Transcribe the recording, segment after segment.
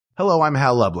Hello, I'm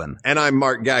Hal Lublin. And I'm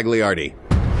Mark Gagliardi.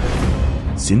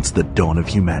 Since the dawn of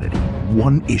humanity,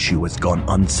 one issue has gone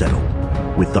unsettled.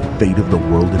 With the fate of the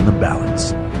world in the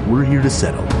balance, we're here to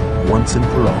settle, once and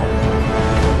for all,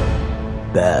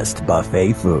 best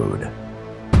buffet food.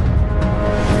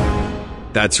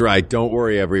 That's right. Don't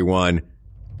worry, everyone.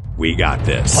 We got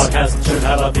this. Podcast should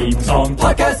have a theme song.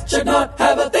 Podcast should not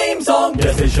have a theme song.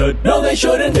 Yes, they should. No, they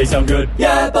shouldn't. They sound good.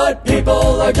 Yeah, but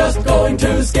people are just going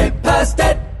to skip past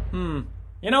it.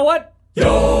 You know what?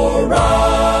 You're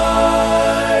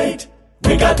right.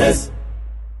 We got this.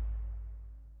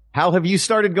 Hal, have you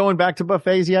started going back to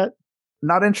buffets yet?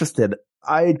 Not interested.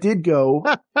 I did go.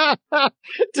 To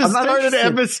start an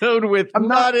episode with I'm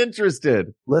not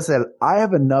interested. Listen, I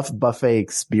have enough buffet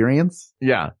experience.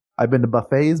 Yeah. I've been to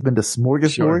buffets, been to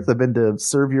smorgasbords. Sure. I've been to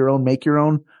serve your own, make your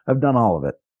own. I've done all of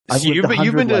it. You've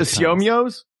been to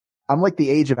Siomyos? I'm like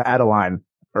the age of Adeline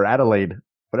or Adelaide.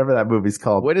 Whatever that movie's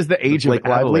called. What is the age of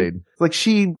Adelaide? Like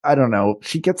I don't know.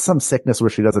 She gets some sickness where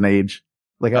she doesn't age.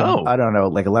 Like, I don't know,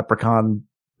 like a leprechaun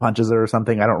punches her or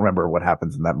something. I don't remember what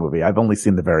happens in that movie. I've only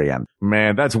seen the very end.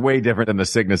 Man, that's way different than the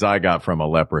sickness I got from a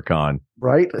leprechaun.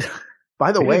 Right?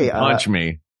 By the way, punch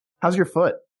me. How's your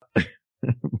foot?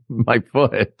 My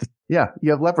foot. Yeah.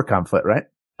 You have leprechaun foot, right?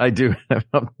 I do.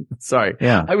 Sorry.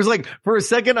 Yeah. I was like, for a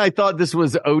second, I thought this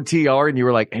was OTR and you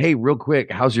were like, hey, real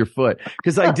quick, how's your foot?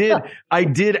 Cause I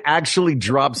did actually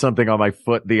drop something on my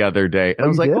foot the other day. And I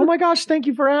was like, oh my gosh, thank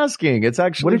you for asking. It's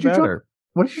actually better.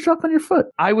 What did you drop on your foot?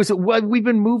 We've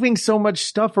been moving so much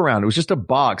stuff around. It was just a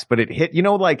box, but it hit, you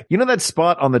know that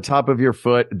spot on the top of your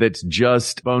foot that's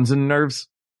just bones and nerves?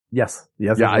 Yes.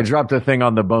 Yeah. I dropped a thing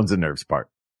on the bones and nerves part.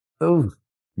 Oh.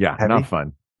 Yeah. Heavy? Not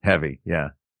fun. Heavy. Yeah.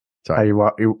 Sorry.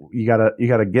 You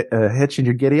gotta get a hitch in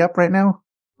your giddy up right now?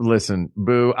 Listen,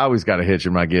 boo, I always got a hitch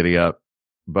in my giddy up,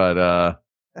 but,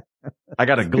 I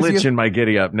got a glitch in my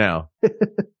giddy up now.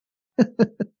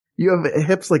 You have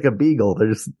hips like a beagle.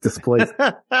 They're just displaced.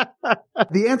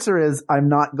 The answer is I'm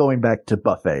not going back to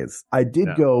buffets. I did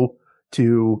go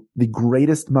to the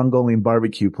greatest Mongolian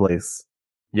barbecue place.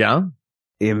 Yeah.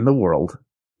 In the world.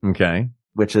 Okay.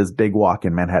 Which is Big Walk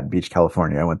in Manhattan Beach,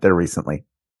 California. I went there recently.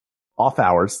 Off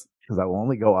hours. Because I will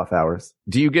only go off hours.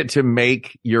 Do you get to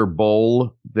make your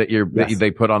bowl that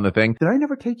they put on the thing? Did I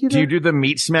never take you there? Do you do the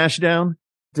meat smash down?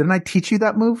 Didn't I teach you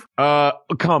that move?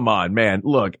 Come on, man.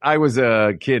 Look, I was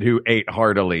a kid who ate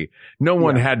heartily. No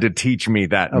one had to teach me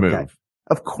that move.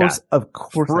 Of course.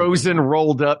 Frozen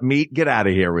rolled up meat. Get out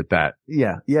of here with that.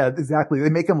 Yeah, exactly. They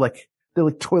make them they're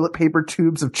like toilet paper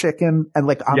tubes of chicken and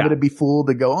I'm going to be fooled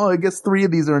to go, I guess 3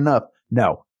 of these are enough.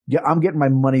 No. Yeah, I'm getting my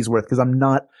money's worth because I'm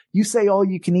not, you say all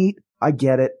you can eat. I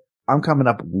get it. I'm coming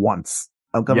up once.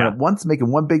 Making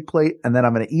one big plate, and then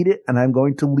I'm going to eat it, and I'm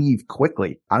going to leave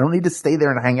quickly. I don't need to stay there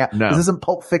and hang out. No. This isn't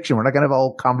Pulp Fiction. We're not going to have a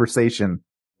whole conversation.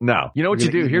 No. You know what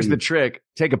you do? Here's the trick.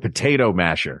 Take a potato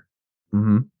masher.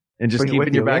 Mm-hmm. And just keep it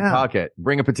in your back pocket.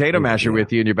 Bring a potato masher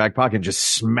with you in your back pocket and just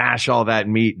smash all that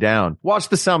meat down. Wash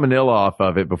the salmonella off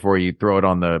of it before you throw it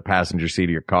on the passenger seat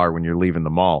of your car when you're leaving the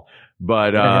mall.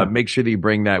 But make sure that you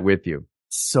bring that with you.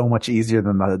 So much easier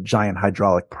than the giant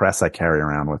hydraulic press I carry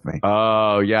around with me.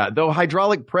 Oh, yeah. Though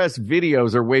hydraulic press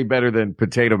videos are way better than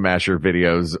potato masher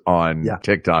videos on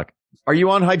TikTok. Are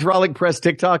you on hydraulic press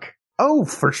TikTok? Oh,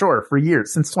 for sure. For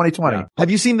years, since 2020. Yeah.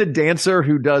 Have you seen the dancer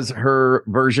who does her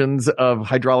versions of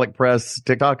hydraulic press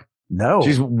TikTok? No.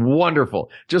 She's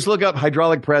wonderful. Just look up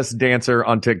hydraulic press dancer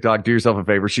on TikTok. Do yourself a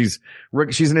favor. She's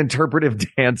an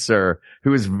interpretive dancer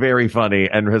who is very funny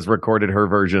and has recorded her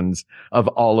versions of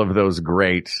all of those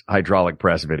great hydraulic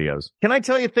press videos. Can I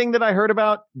tell you a thing that I heard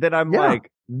about that I'm let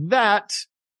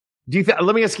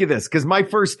me ask you this, because my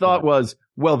first thought was,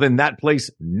 well, then that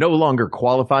place no longer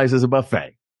qualifies as a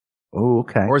buffet. Oh,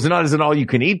 okay. Or is it not as an all you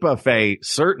can eat buffet?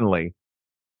 Certainly.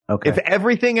 Okay. If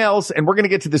everything else, and we're going to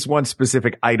get to this one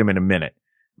specific item in a minute.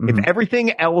 Mm-hmm. If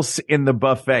everything else in the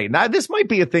buffet, now this might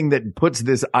be a thing that puts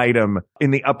this item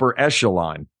in the upper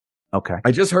echelon. Okay.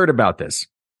 I just heard about this.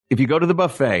 If you go to the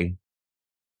buffet,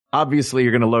 obviously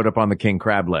you're going to load up on the king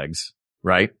crab legs,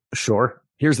 right? Sure.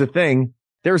 Here's the thing.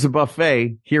 There's a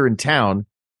buffet here in town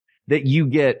that you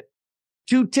get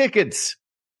 2 tickets,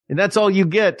 and that's all you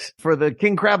get for the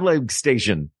king crab leg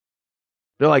station.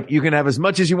 They're like, you can have as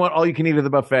much as you want, all you can eat at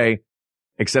the buffet,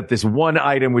 except this one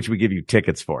item, which we give you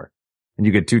tickets for. And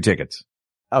you get 2 tickets.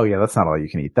 Oh, yeah, that's not all you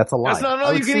can eat. That's a lie. That's not an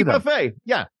all you can eat buffet.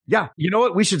 Yeah. Yeah. You know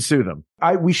what? We should sue them.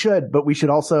 We should, but we should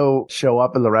also show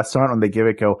up in the restaurant when they give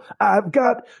it, go, I've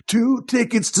got 2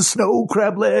 tickets to Snow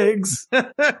Crab Legs.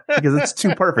 Because it's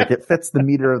too perfect. It fits the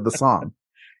meter of the song.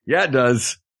 Yeah, it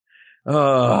does.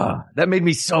 That made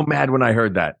me so mad when I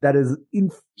heard that. That is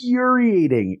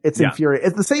infuriating. It's infuriating.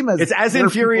 It's the same as... It's as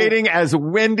infuriating as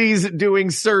Wendy's doing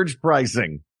surge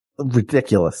pricing.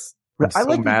 Ridiculous. I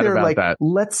like that they're like,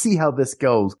 let's see how this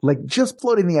goes. Like, just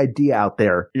floating the idea out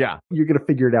there. Yeah. You're going to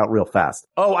figure it out real fast.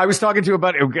 Oh, I was talking to you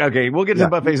about, okay, we'll get to the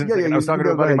buffets in a second. I was talking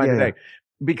to a buddy of mine today.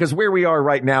 Because where we are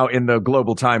right now in the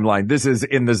global timeline, this is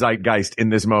in the zeitgeist in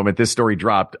this moment. This story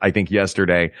dropped, I think,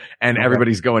 yesterday, and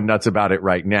everybody's going nuts about it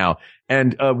right now.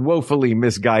 And a woefully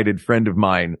misguided friend of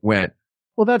mine went,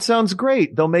 well, that sounds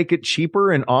great. They'll make it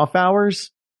cheaper in off hours.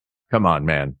 Come on,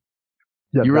 man.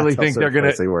 Yeah, you really think they're going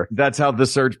to, that's how the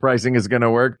surge pricing is going to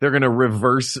work? They're going to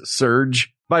reverse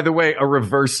surge. By the way, a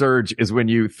reverse surge is when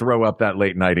you throw up that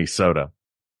late nighty soda.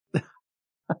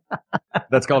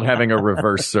 That's called having a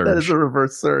reverse surge. That is a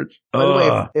reverse surge. By the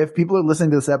way, if people are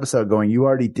listening to this episode going, you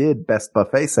already did best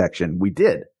buffet section. We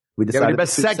did. We decided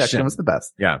best section was the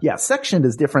best. Yeah. Yeah. Sectioned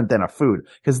is different than a food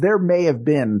because there may have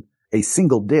been a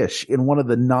single dish in one of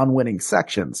the non-winning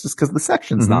sections just because the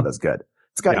section's not as good.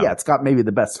 It's got, it's got maybe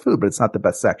the best food, but it's not the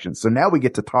best section. So now we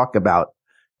get to talk about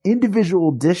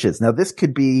individual dishes. Now this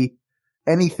could be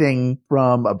anything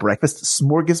from a breakfast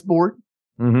smorgasbord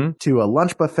to a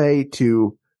lunch buffet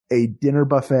to a dinner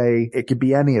buffet. It could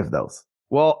be any of those.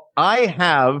 Well, I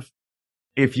have,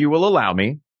 if you will allow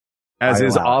me, as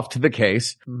is oft the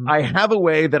case, I have a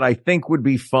way that I think would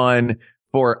be fun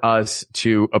for us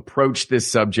to approach this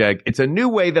subject. It's a new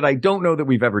way that I don't know that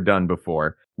we've ever done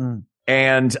before.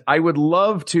 And I would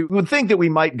think that we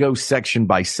might go section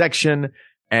by section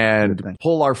and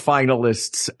pull our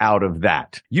finalists out of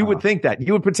that. You would think that.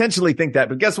 You would potentially think that.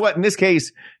 But guess what? In this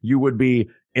case, you would be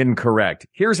incorrect.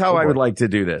 Here's how I would like to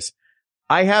do this.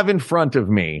 I have in front of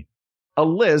me a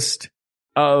list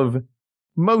of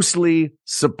mostly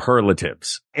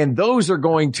superlatives, and those are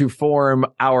going to form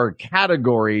our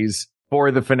categories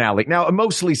for the finale. Now,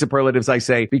 mostly superlatives, I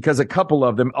say, because a couple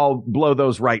of them, I'll blow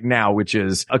those right now, which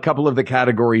is a couple of the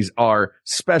categories are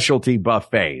specialty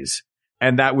buffets,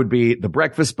 and that would be the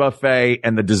breakfast buffet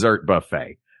and the dessert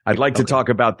buffet. I'd like to talk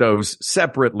about those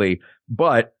separately,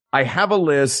 but I have a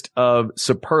list of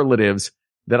superlatives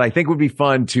that I think would be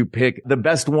fun to pick the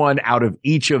best one out of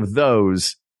each of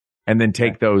those and then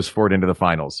take those forward into the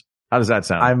finals. How does that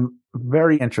sound? I'm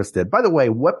very interested. By the way,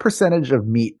 what percentage of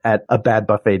meat at a bad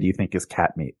buffet do you think is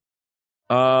cat meat?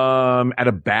 At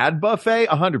a bad buffet,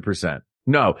 100%.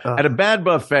 No, at a bad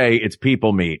buffet, it's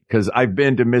people meat because I've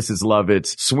been to Mrs.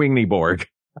 Lovett's Swingnyborg.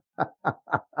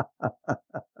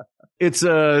 It's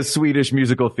a Swedish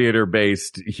musical theater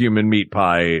based human meat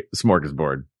pie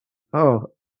smorgasbord. Oh,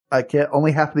 I can't.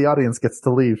 Only half the audience gets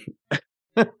to leave.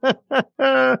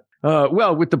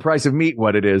 Well, with the price of meat,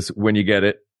 what it is when you get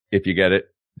it, if you get it,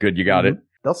 good, you got it.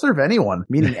 They'll serve anyone,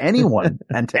 meaning anyone,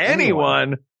 and to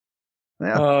anyone.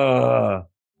 Yeah.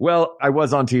 Well, I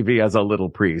was on TV as a little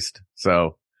priest,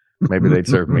 so maybe they'd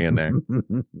serve me in there.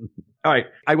 All right.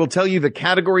 I will tell you the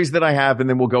categories that I have, and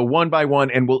then we'll go one by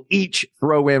one, and we'll each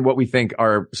throw in what we think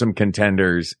are some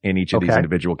contenders in each of these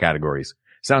individual categories.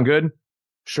 Sound good?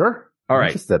 Sure. All right.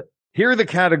 Interested. Here are the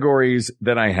categories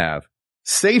that I have.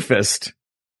 Safest,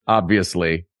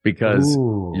 obviously, because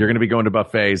you're going to be going to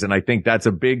buffets, and I think that's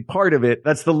a big part of it.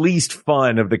 That's the least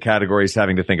fun of the categories,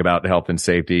 having to think about health and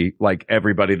safety, like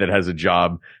everybody that has a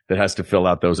job that has to fill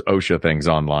out those OSHA things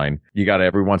online. You got to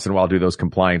every once in a while do those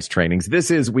compliance trainings.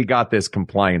 We got this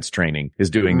compliance training is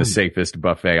doing the safest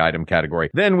buffet item category.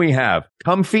 Then we have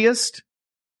comfiest,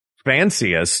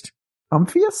 fanciest.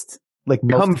 Comfiest? Like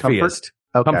most comfiest.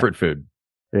 Comfort food.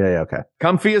 Yeah, okay.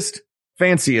 Comfiest,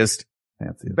 fanciest,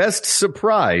 best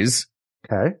surprise.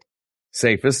 Okay.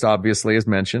 Safest, obviously, as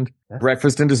mentioned.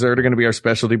 Breakfast and dessert are going to be our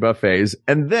specialty buffets.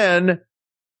 And then,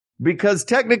 because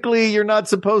technically you're not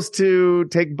supposed to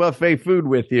take buffet food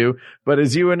with you, but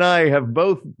as you and I have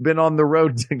both been on the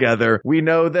road together, we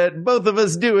know that both of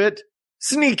us do it.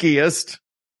 Sneakiest.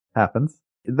 Happens.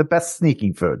 The best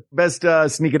sneaking food. Best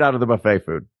sneak it out of the buffet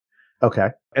food. Okay.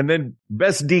 And then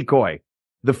best decoy.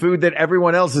 The food that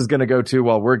everyone else is going to go to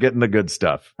while we're getting the good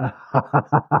stuff.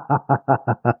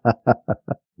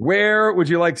 Where would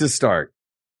you like to start?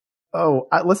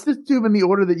 Let's just do them in the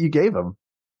order that you gave them.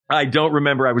 I don't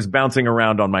remember. I was bouncing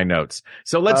around on my notes.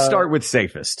 So let's start with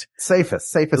safest.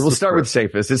 Safest. We'll start with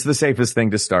safest. It's the safest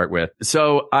thing to start with.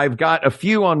 So I've got a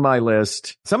few on my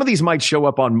list. Some of these might show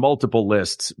up on multiple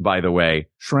lists, by the way.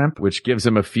 Shrimp. Which gives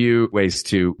them a few ways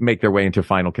to make their way into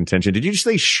final contention. Did you just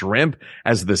say shrimp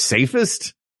as the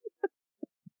safest?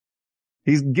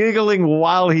 He's giggling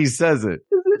while he says it.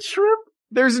 Is it shrimp?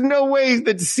 There's no way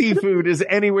that seafood is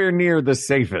anywhere near the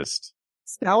safest.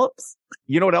 Scallops?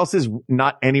 You know what else is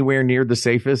not anywhere near the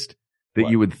safest that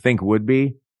you would think would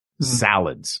be?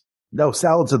 salads. No,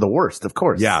 salads are the worst, of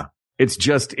course. Yeah. It's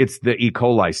the E.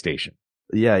 coli station.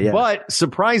 Yeah, yeah. But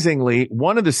surprisingly,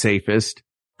 one of the safest,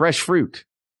 fresh fruit.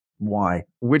 Why?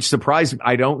 Which surprised me.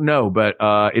 I don't know, but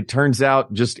it turns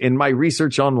out just in my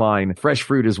research online, fresh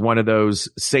fruit is one of those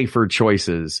safer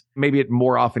choices. Maybe it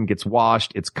more often gets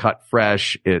washed. It's cut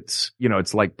fresh. It's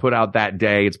like put out that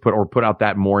day. It's put out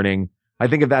that morning. I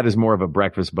think of that as more of a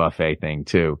breakfast buffet thing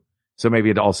too. So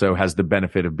maybe it also has the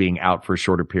benefit of being out for a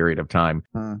shorter period of time.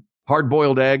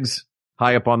 Hard-boiled eggs,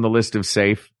 high up on the list of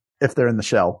safe. If they're in the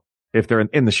shell. If they're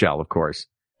in the shell, of course.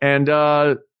 And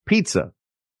pizza,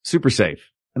 super safe.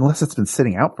 Unless it's been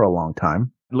sitting out for a long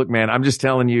time. Look, man, I'm just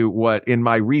telling you what in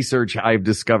my research I've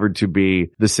discovered to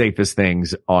be the safest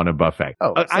things on a buffet.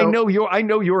 Oh, so, I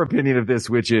know your opinion of this,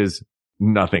 which is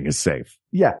nothing is safe.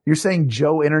 Yeah. You're saying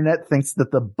Joe Internet thinks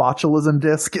that the botulism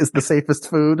disc is the safest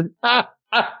food?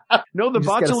 No, the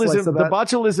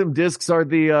botulism discs are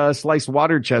the sliced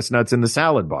water chestnuts in the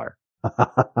salad bar.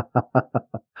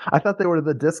 I thought they were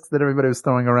the discs that everybody was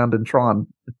throwing around in Tron.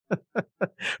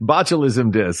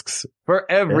 Botulism discs for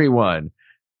everyone.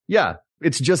 Yeah.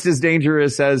 It's just as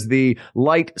dangerous as the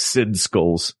light Sid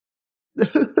skulls.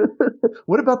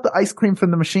 What about the ice cream from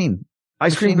the machine?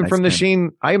 Ice cream from the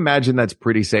machine. I imagine that's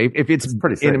pretty safe. If it's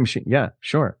pretty safe. In a machine. Yeah,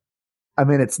 sure. I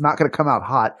mean, it's not going to come out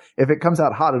hot. If it comes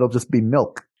out hot, it'll just be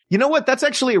milk. You know what? That's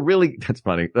actually that's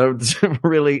funny. That's a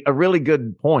really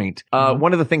good point.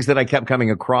 One of the things that I kept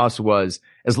coming across was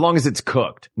as long as it's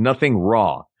cooked, nothing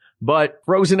raw, but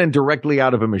frozen and directly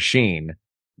out of a machine.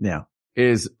 Yeah.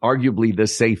 Is arguably the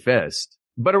safest.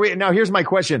 But now here's my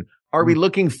question. Are we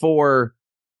looking for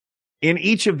in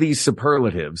each of these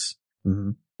superlatives?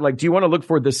 Like, do you want to look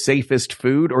for the safest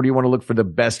food or do you want to look for the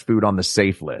best food on the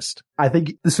safe list? I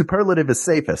think the superlative is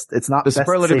safest. It's not the best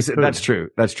superlative. Safe food. That's true.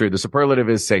 That's true. The superlative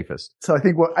is safest. So I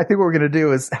think what we're going to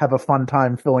do is have a fun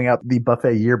time filling out the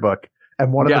buffet yearbook.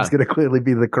 And one of them's going to clearly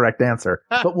be the correct answer,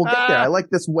 but we'll get there. I like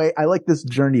this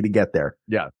journey to get there.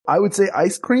 Yeah. I would say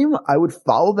ice cream. I would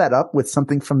follow that up with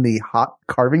something from the hot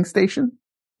carving station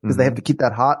because they have to keep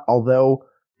that hot. Although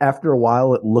after a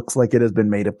while, it looks like it has been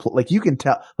made of, like you can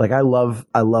tell, like I love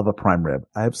a prime rib.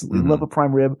 I absolutely love a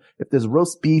prime rib. If there's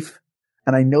roast beef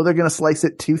and I know they're going to slice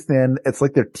it too thin, it's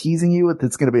like they're teasing you that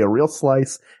it's going to be a real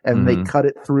slice and they cut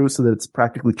it through so that it's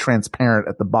practically transparent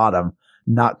at the bottom.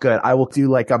 Not good. I will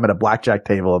do like I'm at a blackjack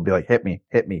table and be like, hit me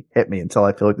until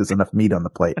I feel like there's enough meat on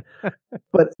the plate.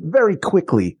 But very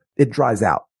quickly it dries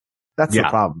out. That's the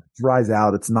problem. It dries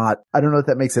out. It's not, I don't know if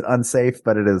that makes it unsafe,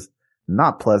 but it is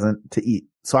not pleasant to eat.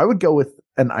 So I would go with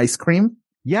an ice cream.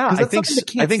 Yeah. I think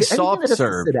soft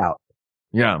serve. Sit out.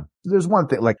 Yeah. There's one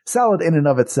thing, like salad in and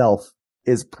of itself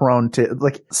is prone to,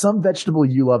 like, some vegetable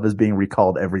you love is being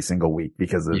recalled every single week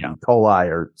because of E. coli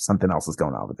or something else is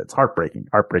going on with it. It's heartbreaking.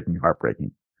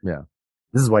 Yeah.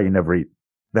 This is why you never eat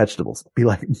vegetables. Be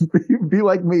like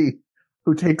me,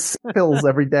 who takes pills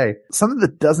every day. Something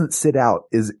that doesn't sit out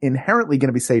is inherently going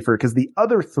to be safer because the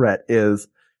other threat is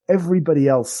everybody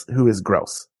else who is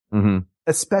gross.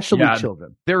 Especially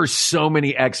children. There are so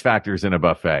many X factors in a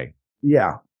buffet.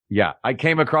 Yeah. Yeah. I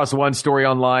came across one story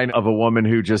online of a woman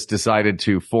who just decided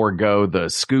to forego the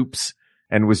scoops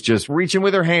and was just reaching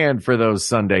with her hand for those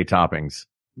sundae toppings.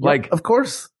 Yep, like, of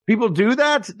course. People do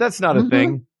that? That's not a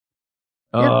thing.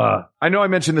 I know I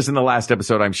mentioned this in the last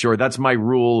episode, I'm sure. That's my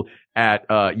rule at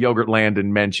Yogurtland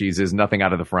and Menchie's is nothing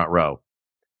out of the front row.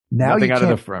 Nothing out of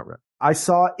the front row. I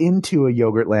saw into a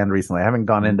Yogurtland recently. I haven't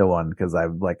gone into one because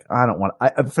I'm like, I don't want,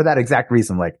 for that exact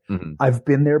reason. Like, I've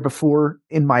been there before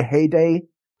in my heyday.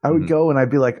 I would go and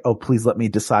I'd be like, oh, please let me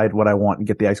decide what I want and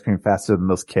get the ice cream faster than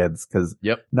those kids. Cause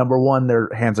number one, their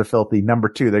hands are filthy. Number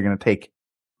two, they're going to take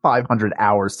 500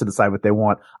 hours to decide what they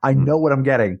want. I know what I'm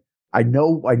getting. I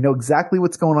know exactly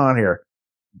what's going on here.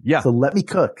 Yeah. So let me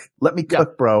cook. Let me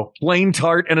cook, bro. Plain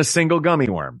tart and a single gummy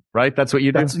worm, right? That's what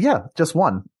you do? Just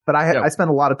one. But I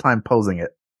spent a lot of time posing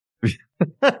it.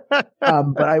 But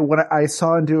when I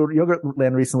saw into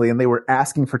Yogurtland recently and they were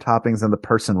asking for toppings and the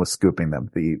person was scooping them.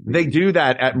 They do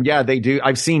that. They do.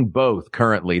 I've seen both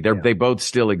currently. They both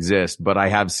still exist, but I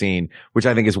have seen, which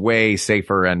I think is way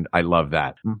safer. And I love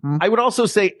that. I would also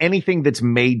say anything that's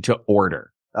made to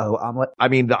order. Oh, omelet. I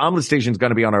mean, the omelet station is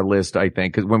going to be on our list, I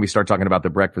think, because when we start talking about the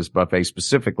breakfast buffet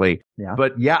specifically. Yeah.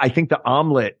 But yeah, I think the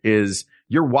omelet is,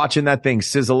 you're watching that thing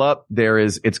sizzle up.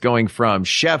 It's going from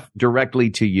chef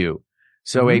directly to you.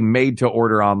 So a made to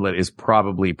order omelet is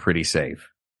probably pretty safe.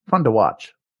 Fun to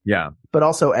watch. Yeah. But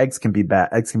also eggs can be bad.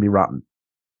 Eggs can be rotten.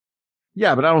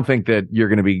 Yeah, but I don't think that you're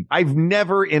going to be, I've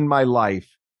never in my life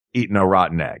eaten a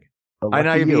rotten egg. And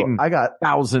I've eaten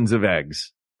thousands of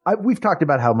eggs. We've talked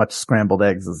about how much scrambled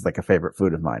eggs is like a favorite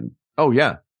food of mine. Oh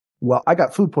yeah. Well, I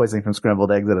got food poisoning from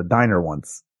scrambled eggs at a diner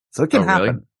once. So it can happen.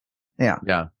 Really? Yeah.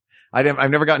 Yeah.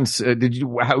 I've never gotten, did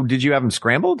you have them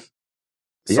scrambled?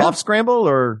 Yeah. Soft scramble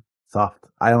or? Soft.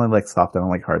 I only like soft. I don't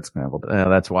like hard scrambled.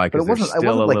 That's why, because there's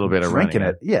still a little bit of drinking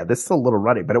running. it. Yeah, there's still a little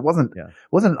runny, but it wasn't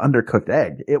an undercooked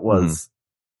egg. It was,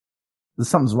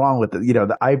 something's wrong with it. You know,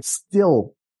 I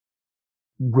still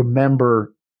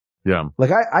remember. Yeah.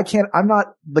 Like I'm not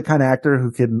the kind of actor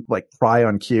who can like cry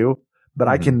on cue, but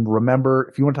I can remember,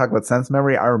 if you want to talk about sense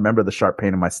memory, I remember the sharp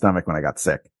pain in my stomach when I got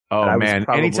sick. Oh man.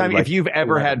 Anytime, if you've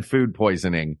ever had food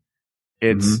poisoning,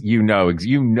 it's, you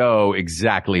know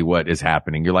exactly what is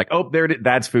happening. You're like, oh, there it is.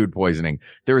 That's food poisoning.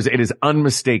 It is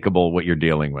unmistakable what you're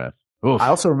dealing with. Oof. I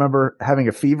also remember having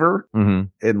a fever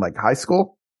in like high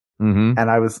school and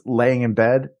I was laying in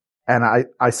bed and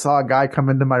I saw a guy come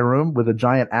into my room with a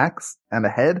giant axe and a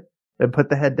head and put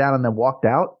the head down and then walked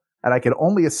out. And I could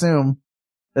only assume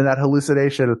in that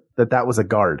hallucination that was a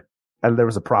guard and there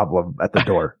was a problem at the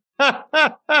door.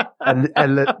 and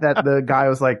that the guy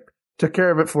was like, took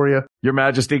care of it for you. Your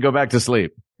Majesty, go back to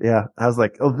sleep. Yeah. I was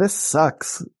like, oh, this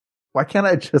sucks. Why can't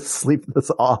I just sleep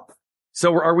this off?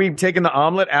 So are we taking the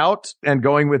omelet out and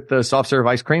going with the soft serve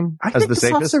ice cream as the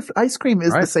safest? Soft serve ice cream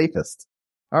is the safest.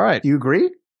 All right. Do you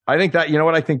agree? I think that, you know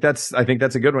what? I think that's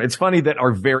a good one. It's funny that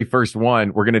our very first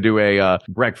one, we're going to do a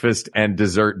breakfast and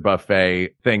dessert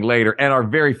buffet thing later. And our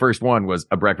very first one was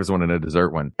a breakfast one and a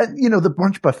dessert one. And you know, the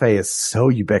brunch buffet is so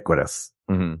ubiquitous.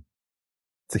 Mm-hmm.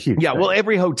 It's a huge thing. Well,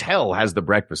 every hotel has the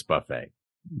breakfast buffet.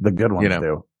 The good ones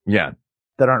do. Yeah.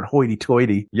 That aren't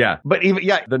hoity-toity. Yeah. But even,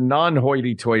 the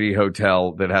non-hoity-toity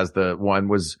hotel that has the one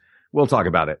we'll talk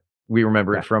about it. We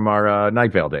remember it from our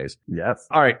Night Vale days. Yes.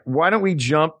 All right. Why don't we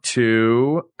jump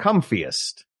to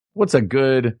comfiest? What's a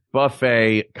good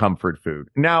buffet comfort food?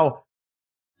 Now,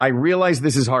 I realize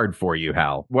this is hard for you,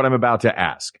 Hal, what I'm about to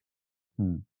ask.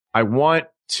 I want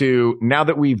to, now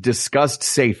that we've discussed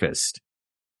safest,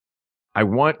 I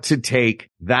want to take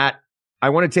that. I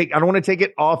don't want to take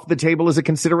it off the table as a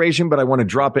consideration, but I want to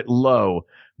drop it low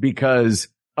because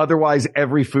otherwise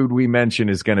every food we mention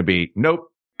is going to be,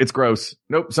 nope, it's gross.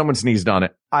 Nope, someone sneezed on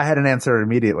it. I had an answer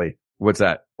immediately. What's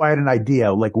that? I had an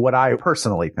idea, like what I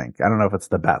personally think. I don't know if it's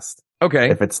the best. Okay.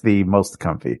 If it's the most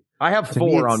comfy. I have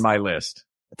 4 on my list.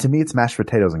 To me, it's mashed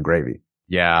potatoes and gravy.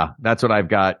 Yeah, that's what I've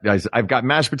got, guys. I've got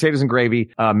mashed potatoes and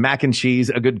gravy, mac and cheese,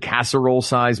 a good casserole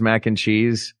size mac and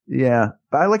cheese. Yeah,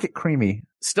 but I like it creamy.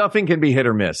 Stuffing can be hit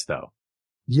or miss though.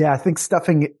 Yeah, I think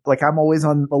stuffing, like I'm always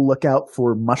on the lookout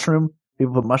for mushroom.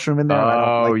 People put mushroom in there. And I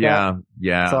don't like that.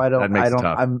 Yeah. So that makes it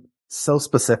tough. I'm so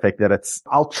specific that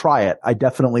I'll try it. I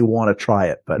definitely want to try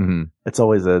it, but it's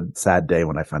always a sad day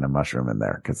when I find a mushroom in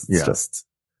there because it's just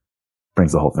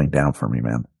brings the whole thing down for me,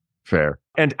 man. Fair.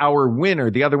 And our winner,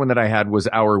 the other one that I had was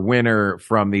our winner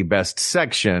from the best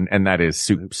section, and that is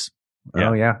soups.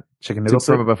 Oh yeah. Chicken noodle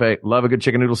soup. From a buffet. Love a good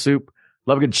chicken noodle soup.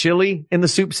 Love a good chili in the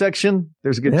soup section.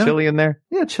 There's a good chili in there.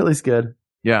 Yeah, chili's good.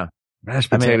 Yeah.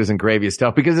 Mashed potatoes and gravy is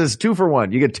tough because it's 2 for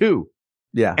 1. You get 2.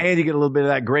 Yeah. And you get a little bit of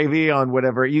that gravy on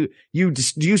whatever do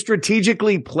you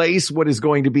strategically place what is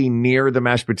going to be near the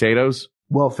mashed potatoes?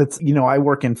 Well, if it's, I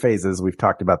work in phases. We've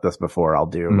talked about this before. I'll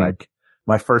do like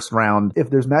my first round. If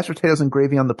there's mashed potatoes and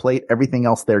gravy on the plate, everything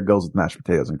else there goes with mashed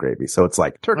potatoes and gravy. So it's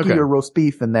like turkey or roast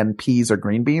beef and then peas or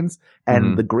green beans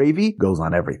and the gravy goes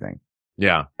on everything.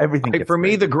 Yeah. Everything. For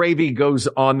me, the gravy goes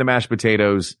on the mashed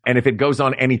potatoes. And if it goes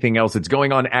on anything else, it's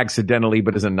going on accidentally,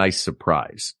 but as a nice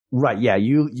surprise. Right. Yeah.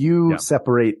 You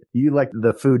separate, you like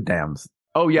the food dams.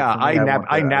 Oh yeah.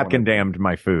 I napkin dammed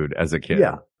my food as a kid.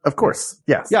 Yeah. Of course.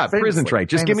 Yes. Yeah. Prison tray.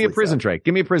 Just give me a prison tray.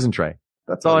 Give me a prison tray.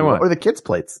 That's all I want. Or the kids'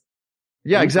 plates.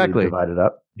 Yeah, exactly. Divide it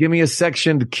up. Give me a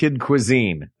sectioned kid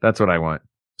cuisine. That's what I want.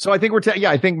 So I think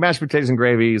I think mashed potatoes and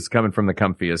gravy is coming from the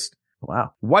comfiest.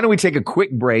 Wow. Why don't we take a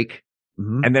quick break?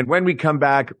 And then when we come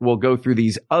back, we'll go through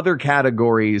these other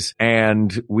categories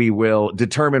and we will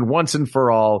determine once and for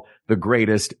all the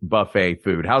greatest buffet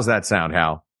food. How's that sound,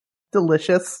 Hal?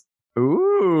 Delicious.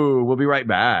 Ooh, we'll be right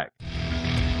back.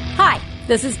 Hi,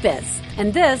 this is Biz,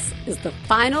 and this is the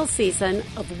final season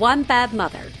of One Bad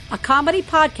Mother, a comedy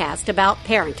podcast about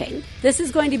parenting. This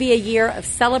is going to be a year of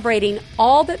celebrating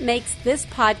all that makes this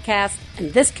podcast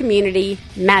and this community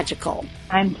magical.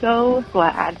 I'm so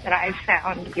glad that I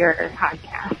found your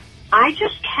podcast. I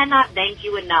just cannot thank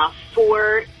you enough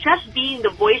for just being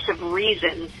the voice of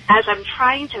reason as I'm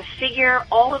trying to figure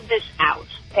all of this out.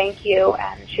 Thank you,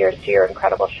 and cheers to your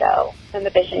incredible show and the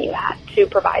vision you had to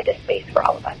provide this space for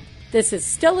all of us. This is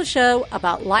still a show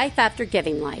about life after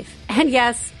giving life. And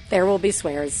yes, there will be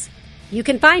swears. You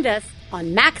can find us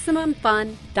on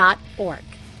MaximumFun.org.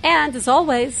 And as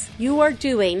always, you are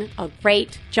doing a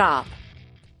great job.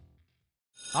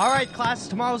 All right, class,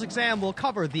 tomorrow's exam will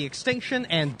cover the extinction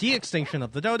and de-extinction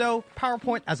of the dodo,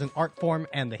 PowerPoint as an art form,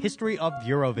 and the history of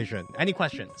Eurovision. Any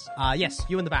questions? Yes,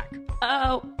 you in the back.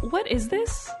 What is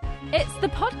this? It's the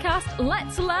podcast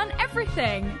Let's Learn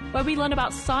Everything, where we learn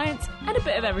about science and a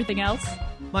bit of everything else.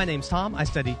 My name's Tom. I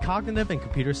study cognitive and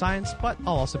computer science, but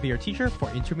I'll also be your teacher for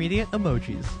intermediate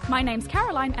emojis. My name's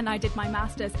Caroline, and I did my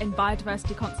master's in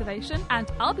biodiversity conservation,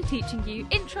 and I'll be teaching you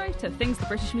intro to things the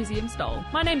British Museum stole.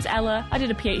 My name's Ella. I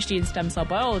did a PhD in stem cell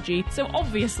biology, so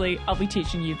obviously I'll be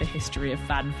teaching you the history of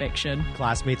fan fiction.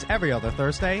 Class meets every other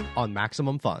Thursday on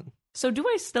Maximum Fun. So do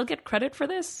I still get credit for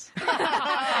this?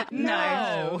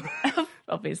 No.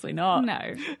 Obviously not.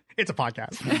 No. It's a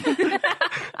podcast.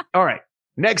 All right.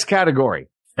 Next category.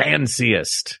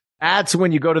 Fanciest. That's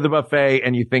when you go to the buffet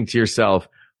and you think to yourself,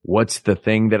 what's the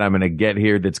thing that I'm going to get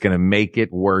here that's going to make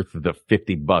it worth the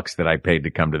 $50 that I paid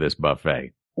to come to this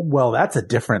buffet? Well, that's a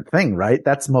different thing, right?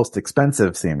 That's most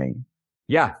expensive seeming.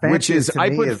 Yeah, Fanciest which is, to I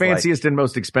me put is fanciest and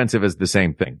most expensive as the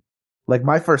same thing. Like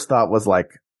my first thought was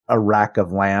like a rack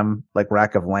of lamb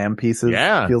pieces.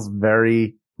 Yeah. Feels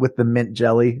very with the mint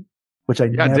jelly, which I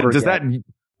never does get. that,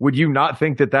 would you not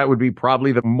think that that would be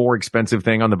probably the more expensive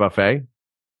thing on the buffet?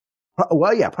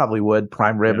 Well, yeah, probably would.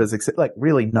 Prime rib is like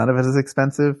really none of it is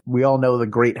expensive. We all know the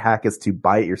great hack is to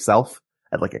buy it yourself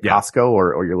at like a Costco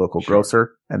or your local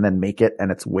grocer and then make it,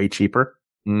 and it's way cheaper.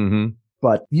 Mm-hmm.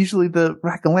 But usually the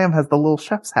rack of lamb has the little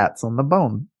chef's hats on the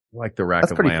bone. Like the rack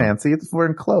That's of pretty lamb. fancy. It's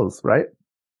wearing clothes, right?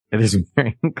 It is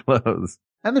wearing clothes.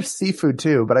 And there's seafood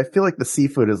too, but I feel like the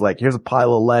seafood is like, here's a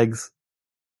pile of legs.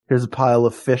 Here's a pile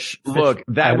of fish. Look,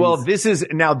 this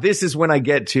is when I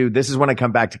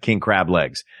come back to king crab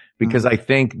legs, because I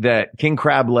think that king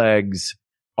crab legs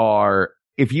are,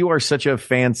 if you are such a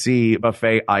fancy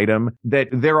buffet item, that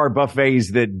there are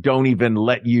buffets that don't even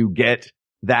let you get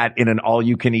that in an all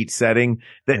you can eat setting,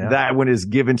 that one is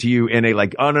given to you in a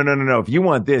like, oh, no. If you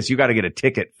want this, you got to get a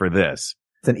ticket for this.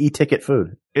 It's an e-ticket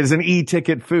food. It is an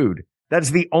e-ticket food. That's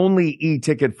the only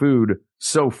e-ticket food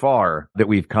so far that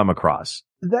we've come across.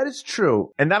 That is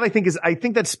true. And that I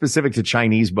think that's specific to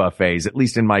Chinese buffets, at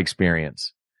least in my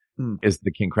experience, is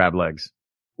the king crab legs.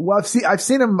 Well, I've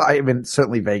seen them.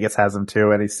 Certainly Vegas has them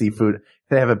too. Any seafood,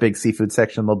 they have a big seafood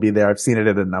section. They'll be there. I've seen it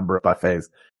at a number of buffets.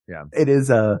 Yeah. It is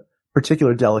a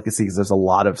particular delicacy because there's a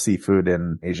lot of seafood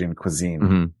in Asian cuisine.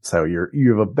 Mm-hmm. So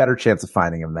you have a better chance of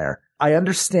finding them there. I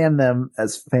understand them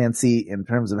as fancy in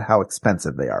terms of how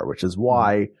expensive they are, which is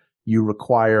why you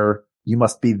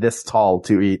must be this tall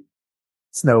to eat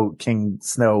Jon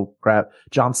Snow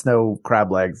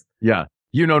crab legs. Yeah.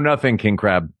 You know nothing, king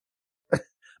crab.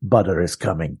 Butter is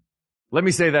coming. Let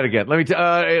me say that again. Let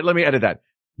me edit that.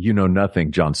 You know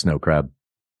nothing, Jon Snow crab.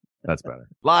 That's better.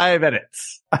 Live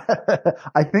edits.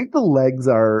 I think the legs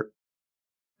are,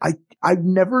 I've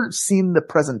never seen the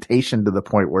presentation to the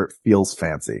point where it feels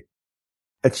fancy.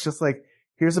 It's just like,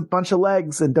 here's a bunch of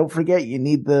legs, and don't forget you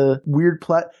need the weird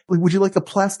would you like a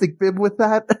plastic bib with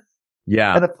that?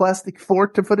 Yeah. And a plastic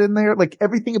fork to put in there? Like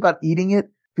everything about eating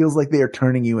it feels like they are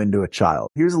turning you into a child.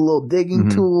 Here's a little digging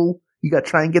tool. You got to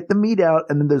try and get the meat out.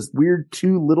 And then there's weird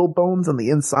 2 little bones on the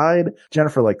inside.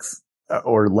 Jennifer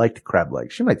liked crab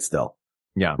legs. She might still.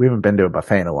 Yeah. We haven't been to a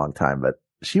buffet in a long time, but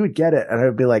she would get it. And I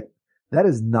would be like,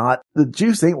 the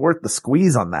juice ain't worth the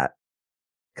squeeze on that.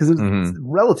 Cause it's a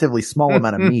relatively small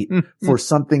amount of meat for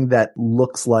something that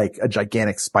looks like a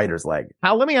gigantic spider's leg.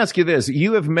 Hal, let me ask you this.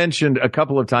 You have mentioned a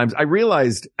couple of times, I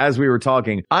realized as we were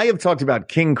talking, I have talked about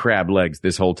king crab legs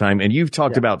this whole time, and you've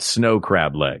talked about snow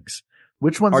crab legs.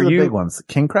 Which ones are the big ones?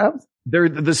 King crabs?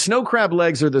 The snow crab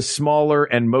legs are the smaller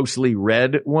and mostly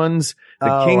red ones.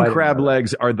 The king crab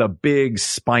legs are the big,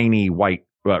 spiny, white,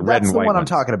 red and white. That's the one ones. I'm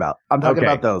talking about. I'm talking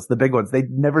about those, the big ones. They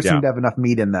never seem to have enough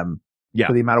meat in them. Yeah.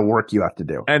 For the amount of work you have to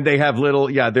do. And they have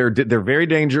they're very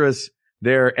dangerous.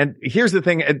 And here's the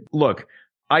thing. Look,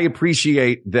 I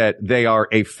appreciate that they are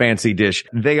a fancy dish.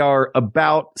 They are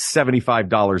about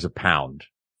 $75 a pound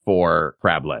for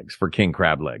crab legs, for king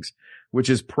crab legs, which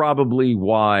is probably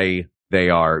why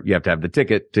you have to have the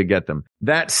ticket to get them.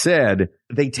 That said,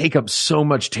 they take up so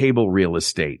much table real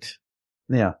estate.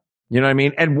 Yeah. You know what I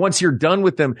mean? And once you're done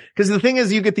with them, because the thing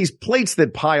is, you get these plates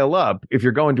that pile up if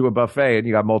you're going to a buffet and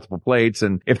you got multiple plates.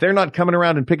 And if they're not coming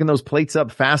around and picking those plates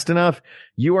up fast enough,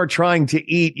 you are trying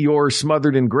to eat your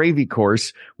smothered in gravy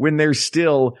course when there's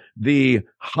still the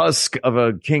husk of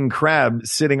a king crab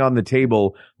sitting on the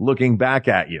table looking back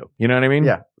at you. You know what I mean?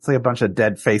 Yeah. It's like a bunch of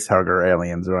dead face hugger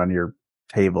aliens are on your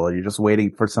table and you're just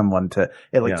waiting for someone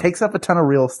it takes up a ton of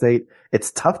real estate.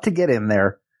 It's tough to get in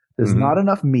there. There's not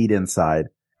enough meat inside.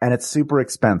 And it's super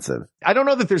expensive. I don't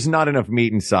know that there's not enough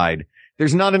meat inside.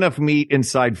 there's not enough meat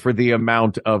inside for the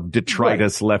amount of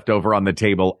detritus left over on the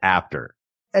table after.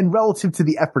 And relative to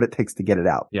the effort it takes to get it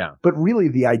out. Yeah. But really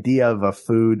the idea of a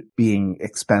food being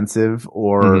expensive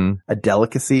or a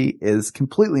delicacy is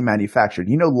completely manufactured.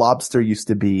 You know, lobster used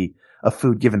to be a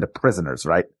food given to prisoners,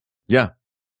 right? Yeah.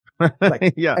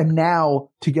 Yeah. And now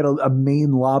to get a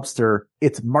Maine lobster,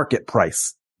 it's market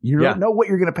price. You don't know what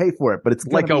you're going to pay for it, but it's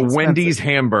like a Wendy's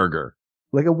hamburger.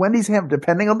 Like a Wendy's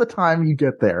depending on the time you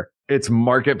get there. It's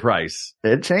market price.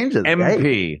 It changes. MP.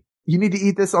 Hey, you need to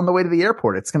eat this on the way to the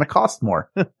airport. It's going to cost more.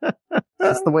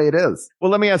 That's the way it is. Well,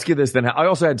 let me ask you this then. I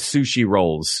also had sushi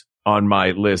rolls on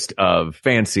my list of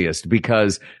fanciest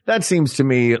because that seems to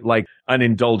me like an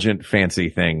indulgent fancy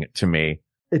thing to me.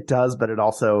 It does, but it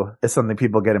also is something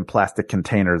people get in plastic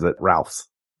containers at Ralph's.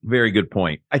 Very good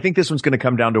point. I think this one's going to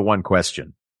come down to one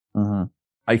question.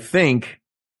 I think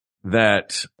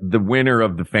that the winner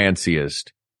of the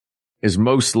fanciest is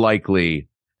most likely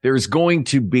there's going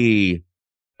to be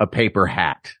a paper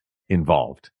hat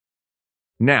involved.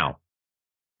 Now,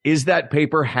 is that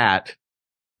paper hat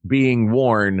being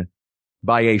worn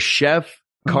by a chef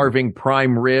carving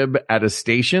prime rib at a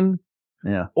station?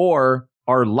 Yeah. Or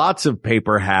are lots of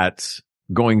paper hats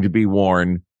going to be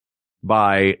worn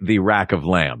by the rack of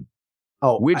lamb?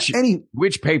 Oh,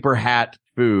 which paper hat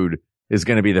food is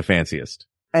going to be the fanciest?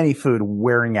 Any food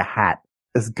wearing a hat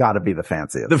has got to be the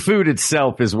fanciest. The food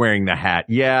itself is wearing the hat.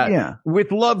 Yeah.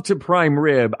 With love to prime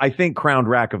rib, I think crowned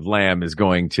rack of lamb is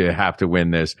going to have to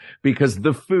win this because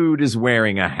the food is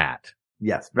wearing a hat.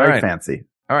 Yes. Very fancy.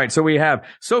 All right. So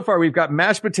so far we've got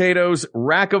mashed potatoes,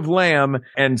 rack of lamb,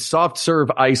 and soft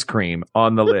serve ice cream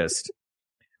on the list.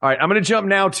 All right. I'm going to jump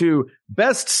now to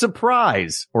best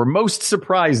surprise or most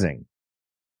surprising.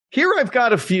 Here I've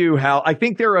got a few, Hal. I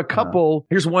think there are a couple.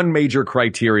 Here's one major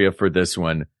criteria for this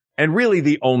one. And really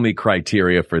the only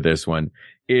criteria for this one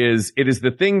is it is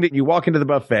the thing that you walk into the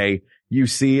buffet, you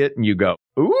see it and you go,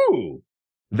 ooh,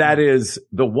 that is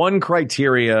the one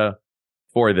criteria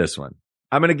for this one.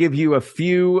 I'm going to give you a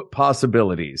few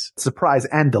possibilities. Surprise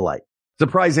and delight.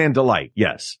 Surprise and delight.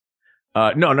 Yes.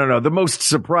 No. The most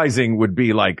surprising would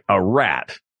be like a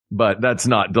rat, but that's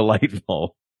not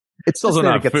delightful. It's also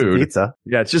not food. Some pizza.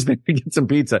 Yeah, it's just to get some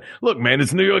pizza. Look, man,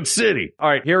 it's New York City. All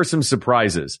right, here are some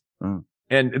surprises. And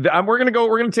we're going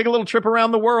to take a little trip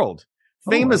around the world.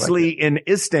 Famously in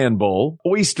Istanbul,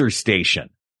 Oyster Station.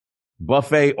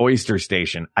 Buffet oyster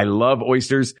station. I love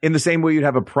oysters. In the same way you'd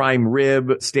have a prime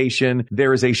rib station,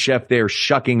 there is a chef there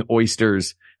shucking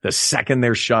oysters. The second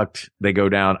they're shucked, they go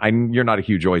down. You're not a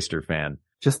huge oyster fan.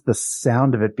 Just the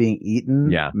sound of it being eaten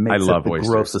makes I love it the oysters.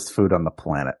 Grossest food on the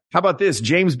planet. How about this?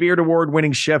 James Beard Award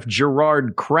winning chef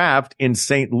Gerard Kraft in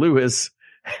St. Louis.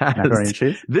 Macaroni and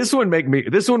cheese? This one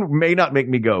may not make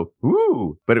me go,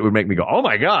 ooh, but it would make me go, oh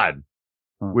my God,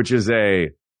 which is a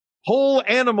whole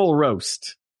animal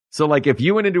roast. So like if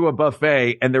you went into a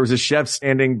buffet and there was a chef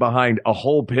standing behind a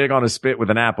whole pig on a spit with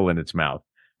an apple in its mouth,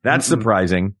 that's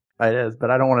surprising. It is, but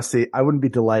I don't want to see, I wouldn't be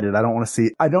delighted. I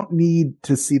don't need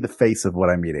to see the face of what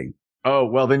I'm eating. Oh,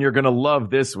 well, then you're going to love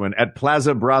this one. At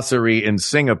Plaza Brasserie in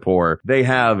Singapore, they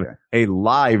have a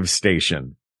live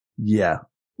station. Yeah.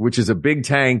 Which is a big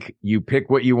tank. You pick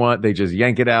what you want. They just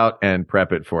yank it out and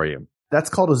prep it for you.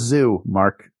 That's called a zoo,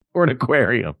 Mark. Or an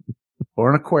aquarium.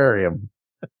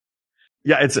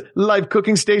 Yeah, it's a live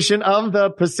cooking station of the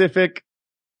Pacific.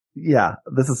 Yeah,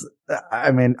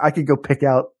 I could go pick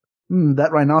out,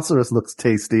 that rhinoceros looks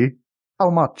tasty.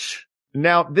 How much?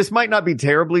 Now, this might not be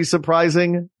terribly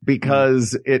surprising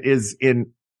because it is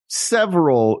in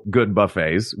several good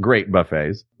buffets, great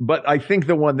buffets, but I think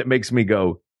the one that makes me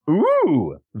go,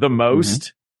 ooh, the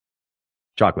most,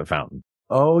 chocolate fountain.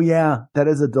 Oh yeah, that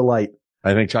is a delight.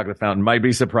 I think chocolate fountain might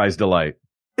be surprise delight.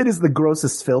 It is the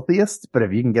grossest, filthiest, but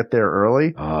if you can get there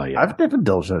early, I've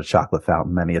indulged in a chocolate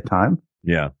fountain many a time.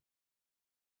 Yeah.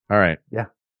 All right. Yeah.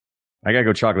 I gotta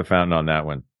go chocolate fountain on that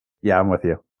one. Yeah, I'm with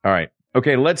you. All right.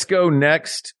 Okay, let's go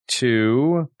next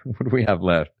to, what do we have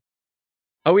left?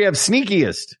 Oh, we have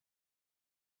sneakiest.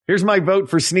 Here's my vote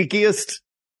for sneakiest.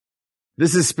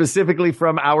 This is specifically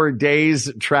from our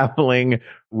days traveling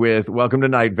with Welcome to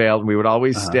Night Vale. We would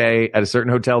always stay at a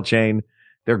certain hotel chain.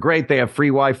 They're great. They have free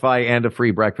Wi-Fi and a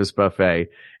free breakfast buffet.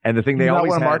 And the thing they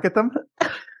always want to market them?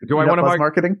 Do I want to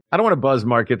marketing? I don't want to buzz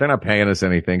market. They're not paying us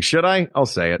anything. Should I? I'll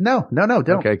say it. No, don't.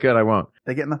 Okay, good. I won't.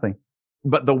 They get nothing.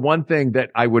 But the one thing that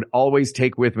I would always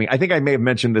take with me, I think I may have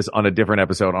mentioned this on a different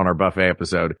episode, on our buffet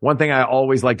episode. One thing I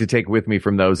always like to take with me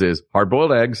from those is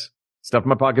hard-boiled eggs. Stuff in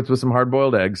my pockets with some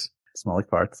hard-boiled eggs. Smelly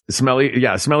farts.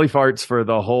 Smelly farts for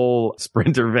the whole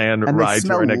Sprinter van and ride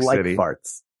to our next like city.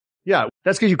 Farts. Yeah,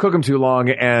 that's because you cook them too long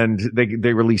and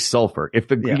they release sulfur. If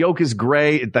the yolk is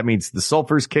gray, that means the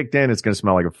sulfur's kicked in. It's going to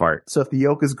smell like a fart. So if the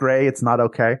yolk is gray, it's not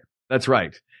okay? That's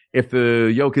right. If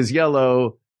the yolk is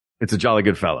yellow, it's a jolly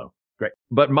good fellow. Great.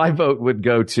 But my vote would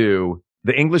go to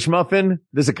the English muffin.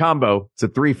 There's a combo. It's a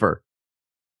threefer.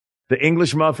 The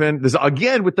English muffin. There's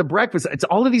again with the breakfast. It's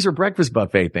all of these are breakfast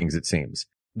buffet things, it seems.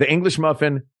 The English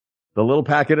muffin, the little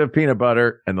packet of peanut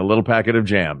butter, and the little packet of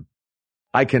jam.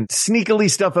 I can sneakily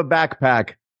stuff a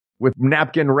backpack with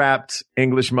napkin wrapped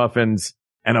English muffins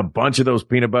and a bunch of those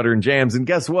peanut butter and jams. And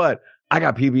guess what? I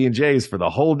got PB&Js for the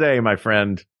whole day, my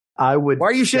friend. Why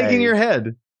are you shaking your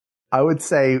head? I would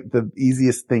say the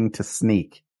easiest thing to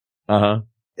sneak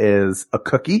is a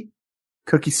cookie.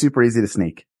 Cookie's super easy to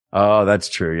sneak. Oh, that's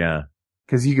true. Yeah.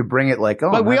 Because you could bring it like,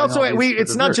 but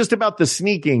it's not just about the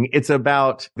sneaking. It's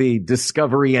about the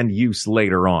discovery and use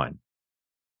later on.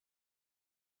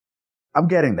 I'm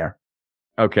getting there.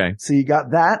 Okay. So you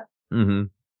got that. Mm-hmm.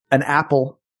 An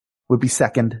apple would be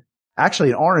second.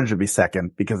 Actually, an orange would be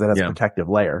second because it has a protective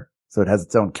layer. So it has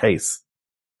its own case.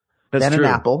 That's then true.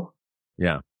 An apple.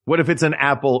 Yeah. What if it's an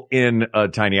apple in a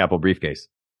tiny apple briefcase?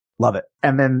 Love it.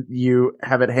 And then you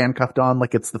have it handcuffed on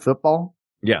like it's the football.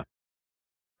 Yeah.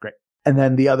 Great. And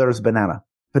then the other is banana.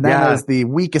 Banana is the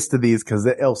weakest of these because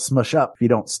it'll smush up if you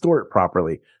don't store it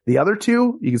properly. The other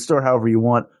two, you can store however you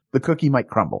want. The cookie might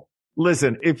crumble.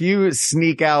 Listen, if you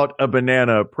sneak out a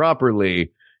banana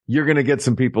properly, you're going to get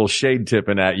some people shade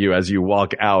tipping at you as you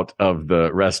walk out of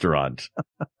the restaurant.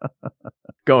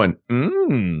 Going,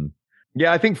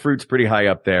 Yeah, I think fruit's pretty high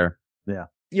up there. Yeah.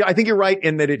 Yeah, I think you're right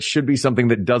in that it should be something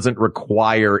that doesn't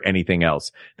require anything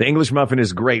else. The English muffin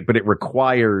is great, but it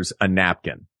requires a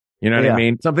napkin. You know what I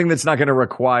mean? Something that's not going to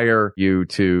require you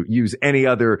to use any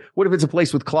other. What if it's a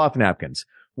place with cloth napkins?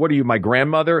 What are you, my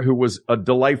grandmother, who was a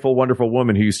delightful, wonderful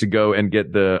woman who used to go and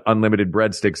get the unlimited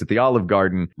breadsticks at the Olive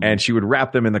Garden, and she would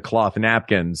wrap them in the cloth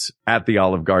napkins at the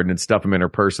Olive Garden and stuff them in her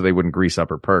purse so they wouldn't grease up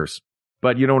her purse.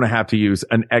 But you don't have to use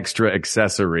an extra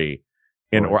accessory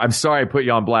I'm sorry I put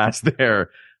you on blast there.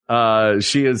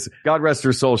 She is, God rest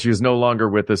her soul, she is no longer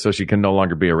with us, so she can no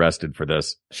longer be arrested for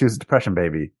this. She was a depression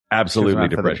baby. Absolutely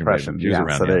depression baby. Yeah,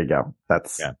 around, so there you go.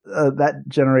 That's, that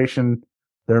generation,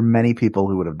 there are many people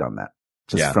who would have done that.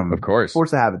 Just from, of course,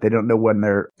 force of habit. They don't know when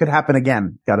could happen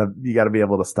again. You gotta be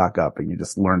able to stock up and you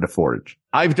just learn to forage.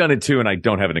 I've done it too and I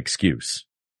don't have an excuse.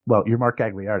 Well, you're Mark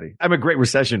Gagliardi. I'm a Great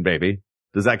Recession baby.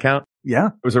 Does that count? Yeah.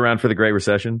 I was around for the Great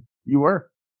Recession. You were.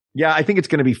 Yeah, I think it's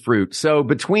going to be fruit. So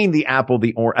between the apple,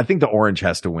 I think the orange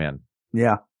has to win.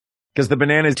 Yeah. Because the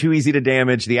banana is too easy to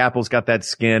damage. The apple's got that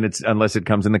skin. Unless it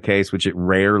comes in the case, which it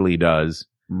rarely does.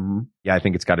 Mm-hmm. Yeah, I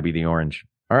think it's got to be the orange.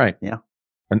 All right. Yeah.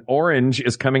 An orange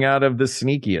is coming out of the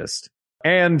sneakiest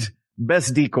and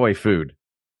best decoy food.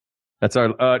 That's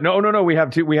our, no. We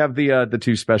have the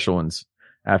two special ones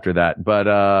after that.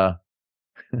 But,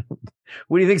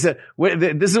 what do you think?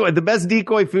 This is what the best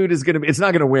decoy food is going to be. It's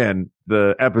not going to win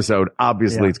the episode.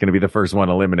 Obviously, it's going to be the first one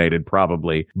eliminated,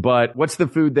 probably. But what's the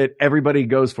food that everybody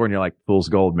goes for? And you're like, fool's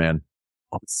gold, man.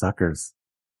 Oh, suckers.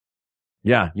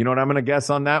 Yeah. You know what I'm going to guess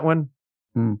on that one?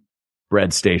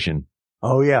 Bread station.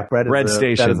 Oh, yeah. Bread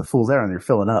station. That is a fool's errand. You're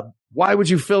filling up. Why would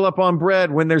you fill up on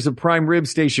bread when there's a prime rib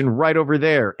station right over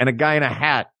there and a guy in a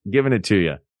hat giving it to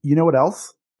you? You know what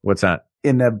else? What's that?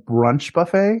 In a brunch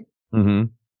buffet? Mm-hmm.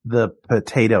 The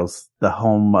potatoes, the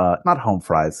home, not home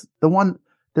fries. The one,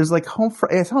 there's like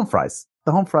it's home fries.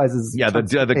 The home fries is. Yeah,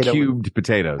 the cubed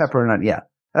potatoes. Pepper and onion. Yeah.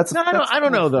 I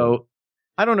don't know though.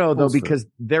 I don't know though, because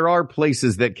there are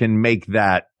places that can make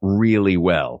that really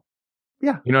well.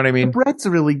 Yeah. You know what I mean? The bread's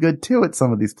really good too at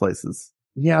some of these places.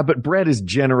 Yeah, but bread is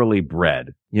generally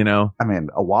bread, you know? I mean,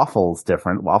 a waffle's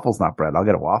different. Waffle's not bread. I'll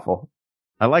get a waffle.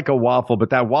 I like a waffle, but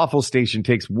that waffle station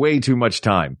takes way too much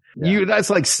time. Yeah.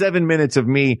 That's like 7 minutes of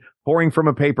me pouring from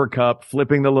a paper cup,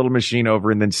 flipping the little machine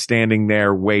over, and then standing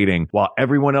there waiting while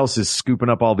everyone else is scooping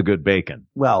up all the good bacon.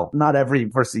 Well, not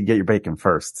first you get your bacon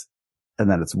first, and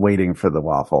then it's waiting for the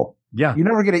waffle. Yeah. You're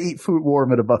never going to eat food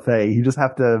warm at a buffet. You just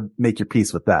have to make your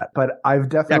peace with that. But I've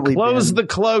definitely close the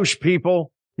cloche,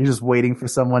 people. You're just waiting for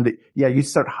someone to, you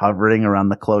start hovering around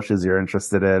the cloches you're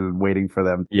interested in, waiting for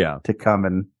them to come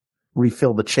and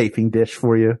refill the chafing dish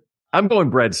for you. I'm going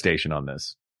bread station on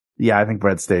this. Yeah, I think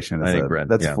bread station is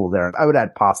that's full there. I would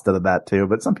add pasta to that too,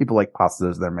 but some people like pasta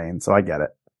as their main, so I get it.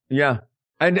 Yeah.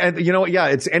 And you know what? Yeah,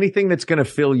 it's anything that's going to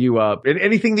fill you up and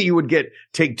anything that you would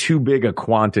take too big a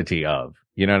quantity of.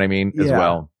 You know what I mean? As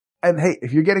well. And hey,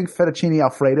 if you're getting fettuccine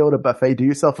Alfredo at a buffet, do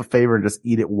yourself a favor and just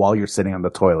eat it while you're sitting on the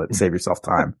toilet and save yourself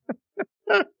time.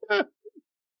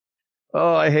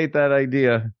 Oh, I hate that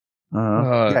idea.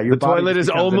 Your the toilet body is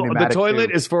becomes a the pneumatic toilet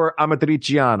tube. is for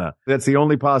amatriciana. That's the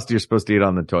only pasta you're supposed to eat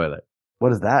on the toilet.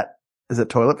 What is that? Is it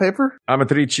toilet paper?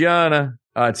 Amatriciana.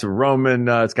 It's a Roman.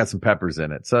 It's got some peppers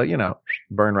in it, so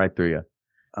burn right through you.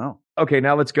 Oh, okay.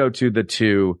 Now let's go to the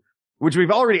two, which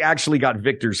we've already actually got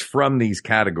victors from these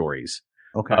categories.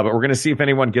 Okay, but we're going to see if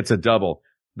anyone gets a double.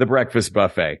 The breakfast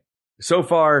buffet. So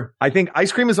far, I think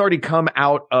ice cream has already come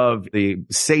out of the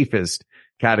safest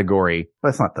category. But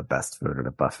it's not the best food at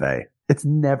a buffet. It's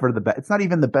never the best. It's not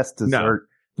even the best dessert.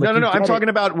 No. I'm talking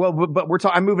about, but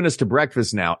I'm moving us to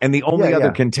breakfast now. And the only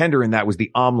other contender in that was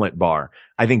the omelet bar.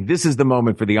 I think this is the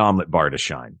moment for the omelet bar to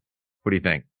shine. What do you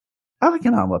think? I like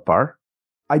an omelet bar.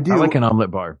 I do. I like an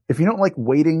omelet bar. If you don't like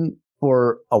waiting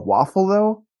for a waffle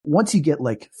though, once you get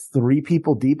like 3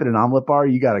 people deep in an omelet bar,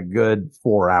 you got a good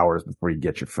 4 hours before you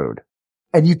get your food.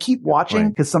 And you keep watching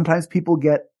because sometimes people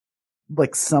get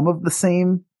like some of the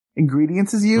same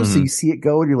ingredients as you. Mm-hmm. So you see it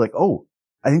go and you're like, oh,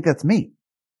 I think that's me.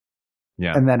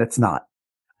 Yeah. And then it's not.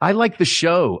 I like the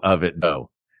show of it though,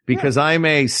 because I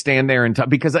may stand there and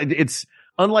because it's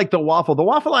unlike the waffle. The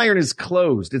waffle iron is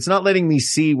closed. It's not letting me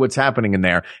see what's happening in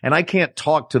there. And I can't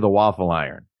talk to the waffle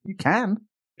iron. You can.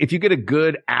 If you get a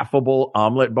good affable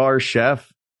omelet bar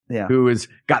chef who has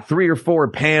got 3 or 4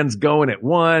 pans going at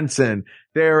once and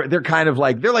they're kind of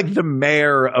like, they're like the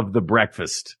mayor of the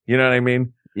breakfast. You know what I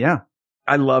mean? Yeah.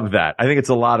 I love that. I think it's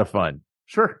a lot of fun.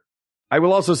 Sure. I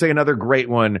will also say another great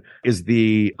one is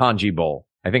the congee bowl.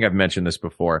 I think I've mentioned this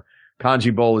before. Congee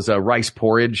bowl is a rice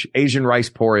porridge, Asian rice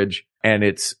porridge. And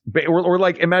it's, or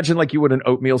like, imagine like you would an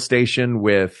oatmeal station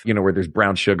with, where there's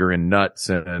brown sugar and nuts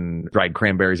and dried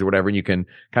cranberries or whatever. And you can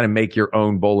kind of make your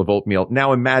own bowl of oatmeal.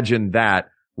 Now imagine that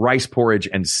rice porridge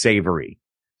and savory.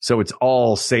 So it's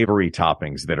all savory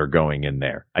toppings that are going in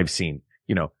there. I've seen,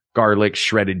 garlic,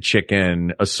 shredded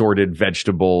chicken, assorted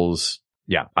vegetables.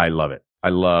 Yeah, I love it. I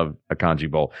love a congee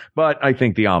bowl, but I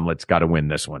think the omelet's got to win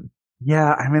this one.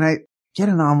 Yeah. I mean, I get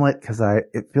an omelet because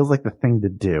it feels like the thing to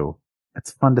do.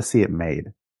 It's fun to see it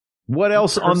made. What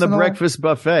else on the breakfast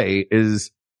buffet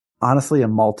is honestly a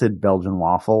malted Belgian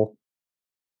waffle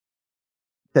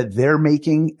that they're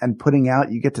making and putting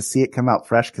out. You get to see it come out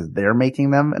fresh because they're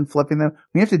making them and flipping them.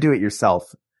 When you have to do it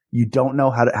yourself, you don't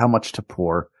know how much to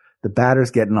pour. The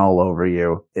batter's getting all over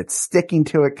you. It's sticking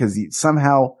to it because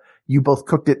somehow you both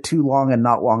cooked it too long and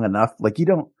not long enough. Like you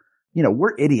don't.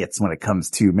 We're idiots when it comes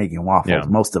to making waffles. Yeah.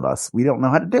 Most of us, we don't know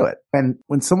how to do it. And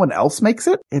when someone else makes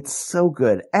it, it's so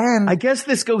good. And I guess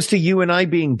this goes to you and I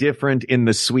being different in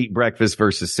the sweet breakfast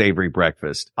versus savory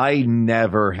breakfast. I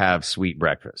never have sweet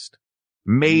breakfast.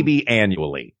 Maybe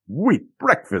annually. Sweet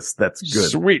breakfast. That's good.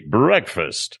 Sweet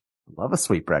breakfast. Love a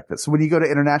sweet breakfast. So when you go to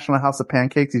International House of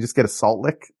Pancakes, you just get a salt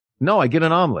lick? No, I get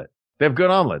an omelet. They have good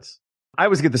omelets. I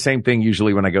always get the same thing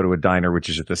usually when I go to a diner, which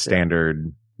is just the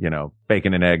standard,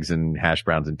 bacon and eggs and hash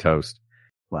browns and toast.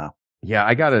 Wow. Yeah,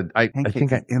 I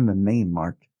think in the name,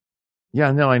 Mark.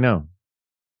 Yeah, no, I know.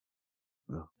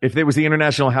 Ugh. If there was the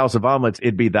International House of Omelets,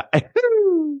 it'd be the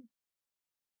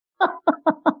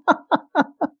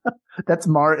That's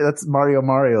Mario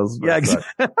Mario's. Yeah,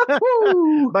 exactly.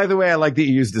 By the way, I like that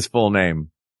you used his full name.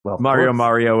 Well,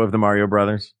 Mario of the Mario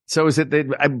Brothers. So is it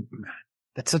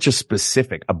that's such a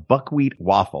specific, a buckwheat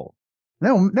waffle.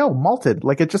 No, malted.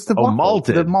 Like it's just a waffle.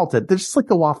 Malted. They're malted. They're just like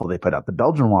the waffle they put out, the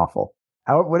Belgian waffle.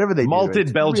 Whatever they malted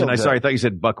do. Belgian. I thought you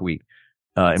said buckwheat.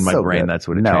 In my brain, that's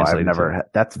what it translates to. I've never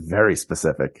that's very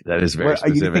specific. That is very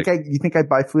specific. You think I'd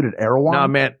buy food at Erewhon? No,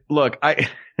 man. Look,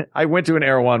 I went to an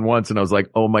Erewhon once and I was like,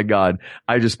 oh my God,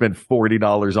 I just spent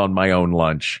 $40 on my own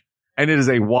lunch. And it is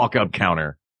a walk-up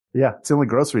counter. Yeah. It's the only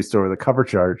grocery store with a cover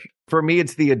charge. For me,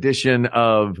 it's the addition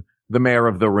of the mayor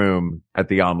of the room at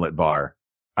the omelet bar.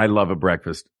 I love a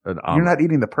breakfast. You're not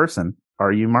eating the person,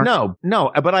 are you, Mark?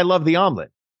 No, but I love the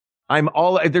omelet.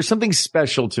 There's something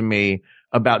special to me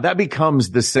about that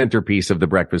becomes the centerpiece of the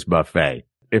breakfast buffet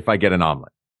if I get an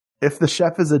omelet. If the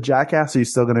chef is a jackass, are you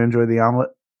still going to enjoy the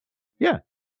omelet? Yeah.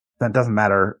 That doesn't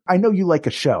matter. I know you like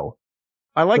a show.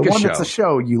 I like the a one show. That's a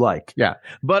show you like. Yeah.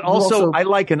 But also I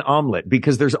like an omelet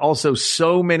because there's also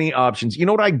so many options. You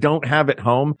know what I don't have at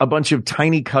home? A bunch of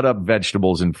tiny cut up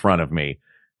vegetables in front of me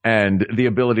and the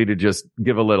ability to just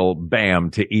give a little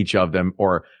bam to each of them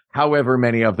or however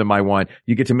many of them I want.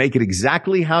 You get to make it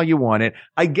exactly how you want it.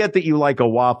 I get that you like a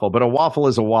waffle, but a waffle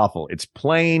is a waffle. It's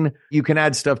plain. You can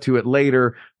add stuff to it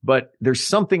later, but there's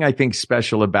something I think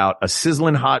special about a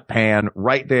sizzling hot pan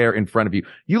right there in front of you.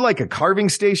 You like a carving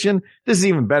station? This is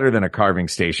even better than a carving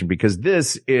station because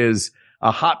this is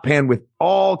a hot pan with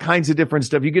all kinds of different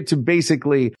stuff. You get to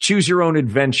basically choose your own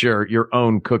adventure, your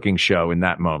own cooking show in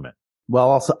that moment. Well,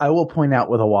 also, I will point out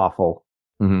with a waffle,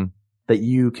 that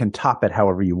you can top it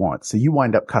however you want. So you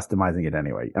wind up customizing it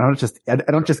anyway. And I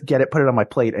don't just get it, put it on my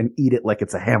plate and eat it like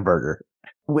it's a hamburger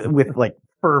with like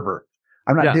fervor.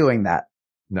 I'm not doing that.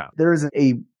 No. There is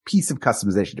a piece of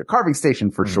customization to a carving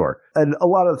station for sure. And a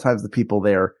lot of the times the people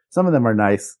there, some of them are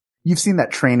nice. You've seen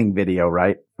that training video,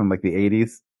 right? From like the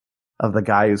 80s of the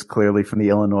guy who's clearly from the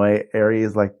Illinois area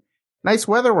is like, nice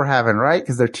weather we're having, right?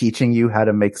 Because they're teaching you how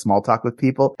to make small talk with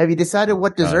people. Have you decided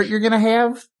what dessert you're going to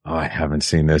have? Oh, I haven't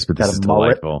seen this, but this is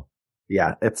delightful.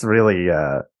 Yeah, it's really,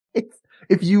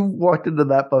 if you walked into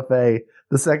that buffet,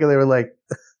 the second they were like,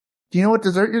 do you know what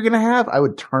dessert you're going to have? I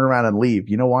would turn around and leave.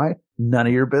 You know why? None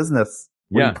of your business.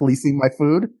 Were you policing my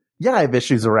food? Yeah, I have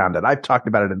issues around it. I've talked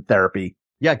about it in therapy.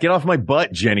 Yeah, get off my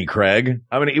butt, Jenny Craig.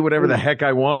 I'm going to eat whatever the heck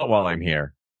I want while I'm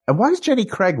here. And why is Jenny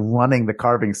Craig running the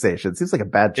carving station? It seems like a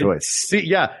bad choice.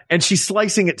 And she's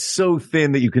slicing it so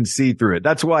thin that you can see through it.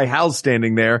 That's why Hal's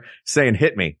standing there saying,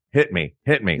 hit me, hit me,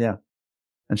 hit me. Yeah.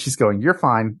 And she's going, you're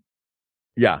fine.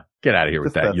 Yeah, get out of here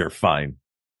with that. You're fine.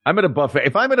 I'm at a buffet.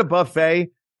 If I'm at a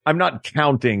buffet, I'm not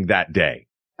counting that day.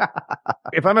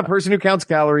 If I'm a person who counts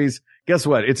calories, guess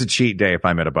what? It's a cheat day if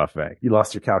I'm at a buffet. You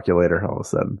lost your calculator all of a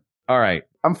sudden. All right.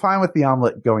 I'm fine with the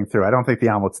omelet going through. I don't think the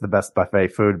omelet's the best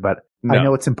buffet food, but I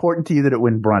know it's important to you that it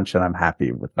win brunch, and I'm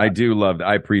happy with that. I do love that.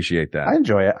 I appreciate that. I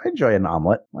enjoy it. I enjoy an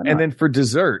omelet. And then for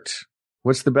dessert,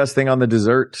 what's the best thing on the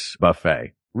dessert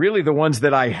buffet? Really, the ones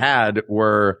that I had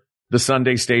were the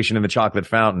Sunday Station and the Chocolate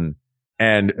Fountain,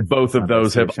 and both of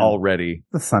those have already.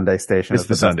 The Sunday Station. It's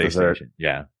the Sunday Station.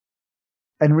 Yeah.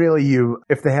 And really,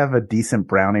 if they have a decent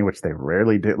brownie, which they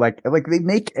rarely do, like they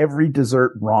make every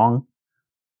dessert wrong.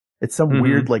 It's some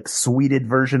weird, like, sweeted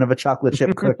version of a chocolate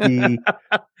chip cookie.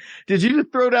 Did you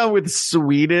just throw down with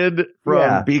sweeted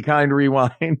from Be Kind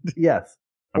Rewind? Yes.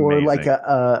 Amazing.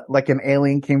 Or like an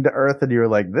alien came to Earth and you were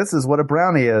like, this is what a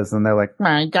brownie is. And they're like,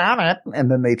 I got it. And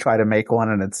then they try to make one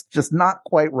and it's just not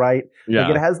quite right. Yeah.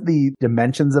 Like it has the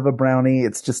dimensions of a brownie.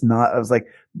 It's just not, I was like,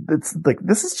 it's like,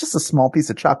 this is just a small piece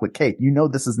of chocolate cake. You know,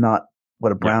 this is not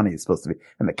what a brownie is supposed to be.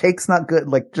 And the cake's not good.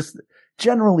 Like just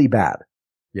generally bad.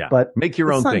 Yeah. But make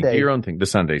your own thing. Do your own thing. The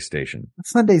Sunday Station.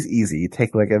 Sunday's easy. You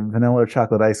take like a vanilla or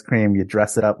chocolate ice cream, you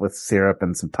dress it up with syrup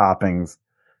and some toppings,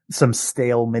 some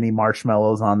stale mini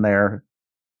marshmallows on there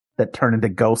that turn into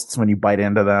ghosts when you bite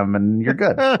into them, and you're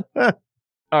good. All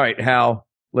right, Hal,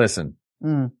 listen.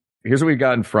 Here's what we've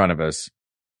got in front of us.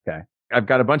 Okay. I've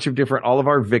got a bunch of all of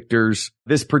our victors,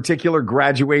 this particular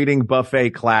graduating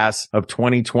buffet class of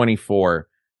 2024,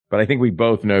 but I think we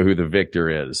both know who the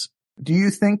victor is. Do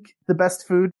you think the best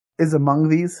food is among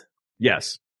these?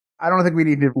 Yes. I don't think we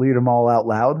need to read them all out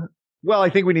loud. Well,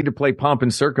 I think we need to play Pomp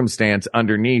and Circumstance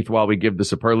underneath while we give the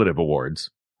superlative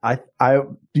awards. Do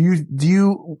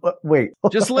you wait.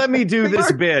 Just let me do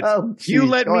this bit. Oh, you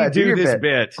let me do this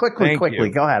bit. Quickly.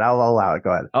 Go ahead. I'll allow it.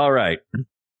 Go ahead. All right.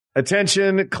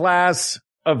 Attention, class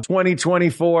of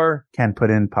 2024. Ken, put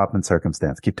in Pomp and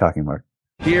Circumstance. Keep talking, Mark.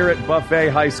 Here at Buffet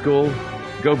High School,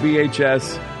 go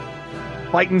BHS.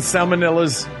 Fighting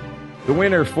salmonellas. The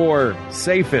winner for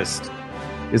safest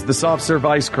is the soft serve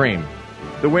ice cream.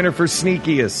 The winner for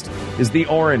sneakiest is the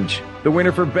orange. The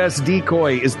winner for best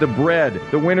decoy is the bread.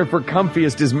 The winner for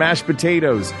comfiest is mashed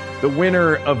potatoes. The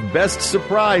winner of best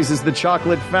surprise is the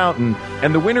chocolate fountain.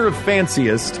 And the winner of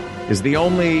fanciest is the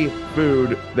only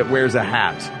food that wears a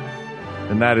hat.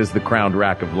 And that is the crowned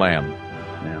rack of lamb.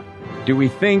 Yeah. Do we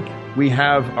think we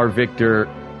have our victor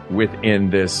within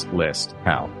this list,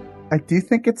 Hal? I do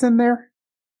think it's in there.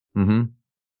 Mm-hmm.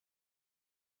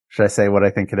 Should I say what I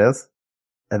think it is?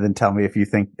 And then tell me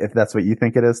if that's what you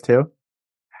think it is too?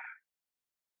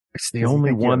 It's the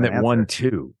only one that won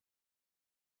two.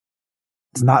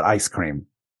 It's not ice cream.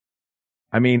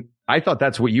 I mean, I thought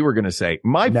that's what you were going to say.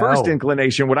 My first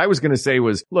inclination, what I was going to say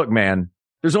was, look, man,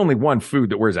 there's only one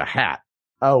food that wears a hat.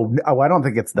 Oh, I don't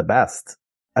think it's the best.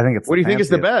 I think it's What do you think is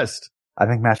the best? I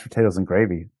think mashed potatoes and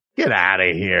gravy. Get out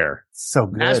of here. So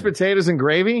good. Mashed potatoes and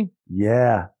gravy?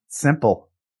 Yeah. Simple.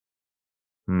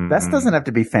 Mm-hmm. Best doesn't have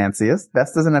to be fanciest.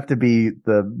 Best doesn't have to be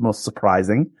the most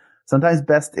surprising. Sometimes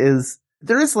best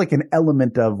there is like an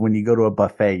element of when you go to a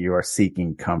buffet, you are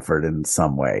seeking comfort in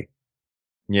some way.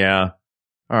 Yeah.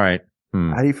 All right.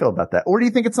 How do you feel about that? Or do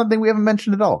you think it's something we haven't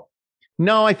mentioned at all?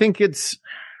 No, I think it's,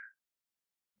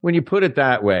 when you put it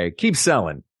that way, keep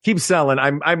selling. Keep selling.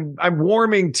 I'm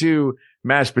warming to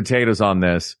mashed potatoes on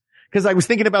this. Because I was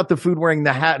thinking about the food wearing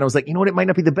the hat, and I was like, you know what? It might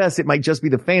not be the best. It might just be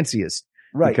the fanciest.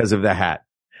 Right. Because of the hat.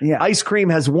 Yeah. Ice cream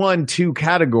has won two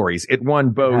categories. It won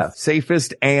both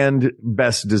safest and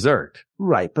best dessert.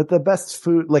 Right. But the best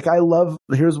food,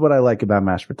 here's what I like about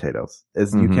mashed potatoes,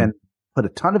 is you can put a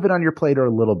ton of it on your plate or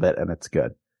a little bit, and it's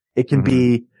good. It can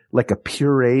be like a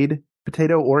pureed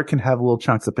potato, or it can have little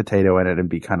chunks of potato in it and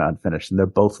be kind of unfinished. And they're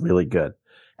both really good.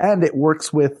 And it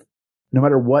works with, no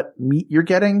matter what meat you're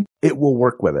getting, it will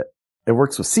work with it. It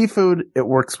works with seafood. It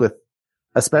works with,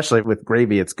 especially with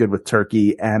gravy. It's good with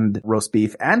turkey and roast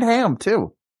beef and ham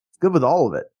too. It's good with all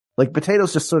of it. Like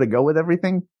potatoes just sort of go with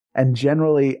everything. And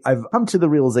generally I've come to the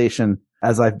realization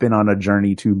as I've been on a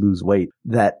journey to lose weight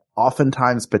that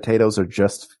oftentimes potatoes are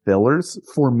just fillers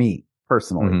for me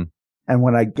personally. Mm-hmm. And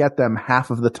when I get them half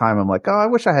of the time, I'm like, oh, I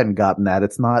wish I hadn't gotten that.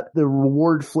 It's not, the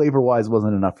reward flavor wise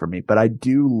wasn't enough for me, but I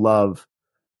do love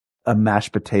a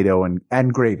mashed potato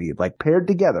and gravy, like paired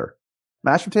together.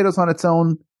 Mashed potatoes on its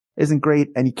own isn't great,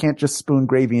 and you can't just spoon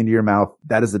gravy into your mouth.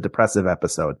 That is a depressive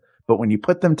episode. But when you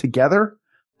put them together,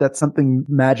 that's something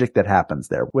magic that happens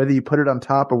there. Whether you put it on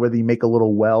top or whether you make a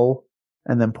little well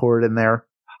and then pour it in there.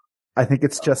 I think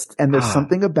it's just, and there's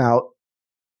something about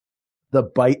the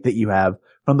bite that you have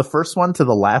from the first one to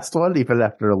the last one, even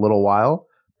after a little while,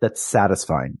 that's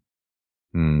satisfying.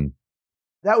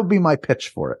 That would be my pitch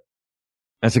for it.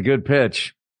 That's a good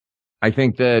pitch. I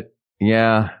think that,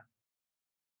 yeah.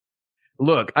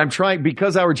 Look, I'm trying,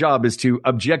 because our job is to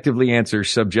objectively answer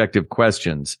subjective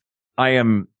questions. I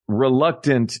am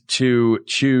reluctant to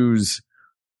choose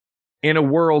in a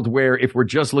world where if we're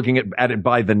just looking at it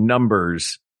by the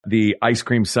numbers, the ice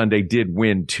cream sundae did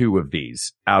win 2 of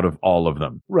these out of all of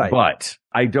them. Right. But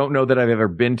I don't know that I've ever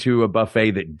been to a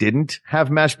buffet that didn't have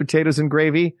mashed potatoes and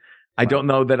gravy. I don't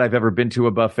know that I've ever been to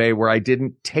a buffet where I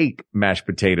didn't take mashed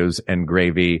potatoes and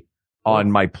gravy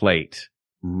on my plate.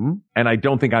 Mm-hmm. And I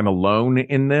don't think I'm alone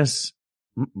in this.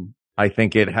 I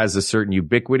think it has a certain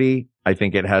ubiquity. I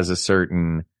think it has a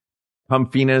certain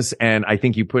comfiness. And I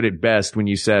think you put it best when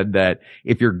you said that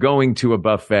if you're going to a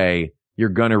buffet, you're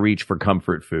going to reach for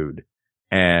comfort food.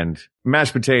 And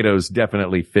mashed potatoes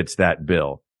definitely fits that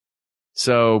bill.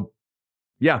 So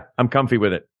yeah, I'm comfy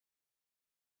with it.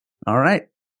 All right.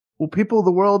 Well, people of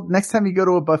the world, next time you go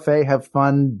to a buffet, have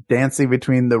fun dancing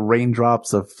between the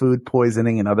raindrops of food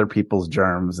poisoning and other people's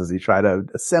germs as you try to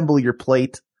assemble your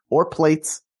plate or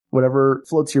plates, whatever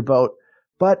floats your boat.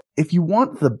 But if you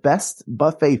want the best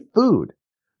buffet food,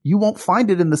 you won't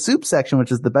find it in the soup section,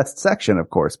 which is the best section,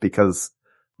 of course, because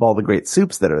of all the great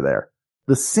soups that are there.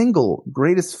 The single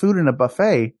greatest food in a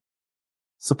buffet,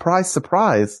 surprise,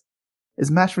 surprise,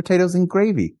 is mashed potatoes and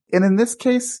gravy. And in this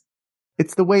case,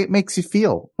 it's the way it makes you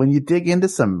feel when you dig into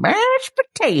some mashed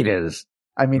potatoes.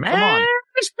 I mean, come on.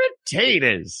 Mashed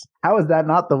potatoes. How is that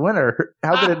not the winner?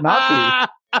 How could it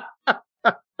not be?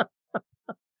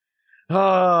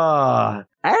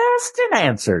 Asked and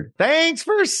answered. Thanks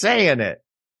for saying it.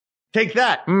 Take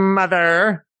that,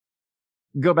 mother.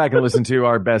 Go back and listen to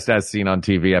our Best As Seen on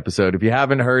TV episode. If you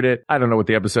haven't heard it, I don't know what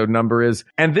the episode number is.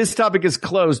 And this topic is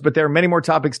closed, but there are many more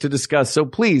topics to discuss. So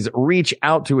please reach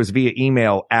out to us via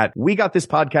email at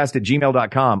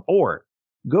wegotThisPodcast@gmail.com or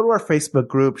go to our Facebook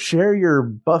group, share your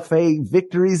buffet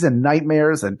victories and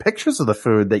nightmares and pictures of the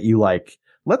food that you like.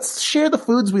 Let's share the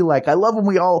foods we like. I love when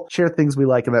we all share things we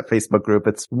like in that Facebook group.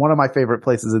 It's one of my favorite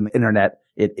places in the internet.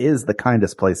 It is the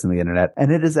kindest place in the internet.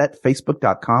 And it is at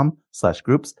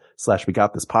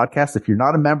facebook.com/groups/WeGotThisPodcast. If you're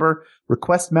not a member,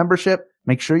 request membership.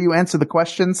 Make sure you answer the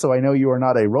questions so I know you are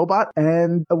not a robot.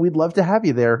 And we'd love to have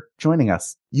you there joining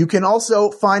us. You can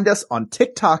also find us on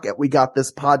TikTok at We Got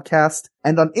This Podcast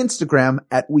and on Instagram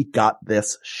at We Got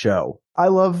This Show. I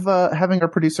love having our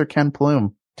producer Ken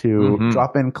Plume to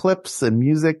drop in clips and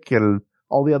music and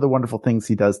all the other wonderful things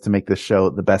he does to make this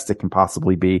show the best it can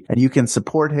possibly be. And you can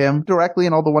support him directly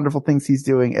in all the wonderful things he's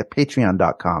doing at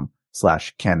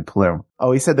patreon.com/Ken Plume.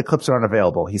 Oh, he said the clips are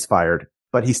unavailable. He's fired,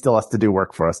 but he still has to do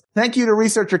work for us. Thank you to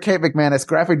researcher Kate McManus,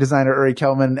 graphic designer Uri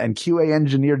Kelman, and QA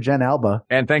engineer Jen Alba.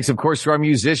 And thanks, of course, to our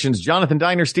musicians, Jonathan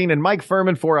Dinerstein and Mike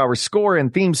Furman, for our score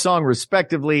and theme song,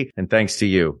 respectively. And thanks to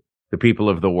you, the people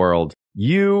of the world.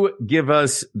 You give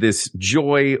us this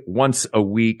joy once a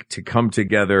week to come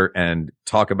together and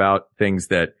talk about things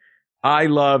that I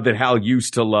love, that Hal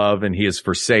used to love and he is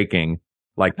forsaking,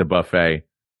 like the buffet,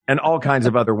 and all kinds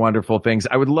of other wonderful things.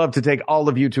 I would love to take all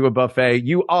of you to a buffet.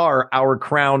 You are our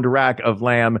crowned rack of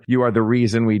lamb. You are the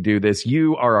reason we do this.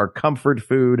 You are our comfort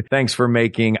food. Thanks for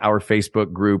making our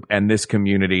Facebook group and this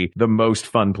community the most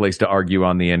fun place to argue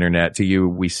on the internet. To you,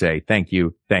 we say thank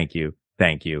you, thank you.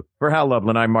 Thank you. For Hal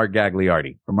Lublin, I'm Mark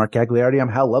Gagliardi. For Mark Gagliardi, I'm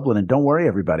Hal Lublin. And don't worry,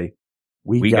 everybody.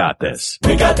 We got this.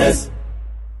 We got this.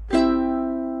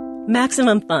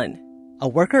 Maximum Fun, a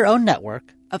worker-owned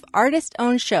network of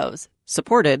artist-owned shows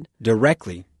supported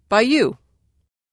directly by you.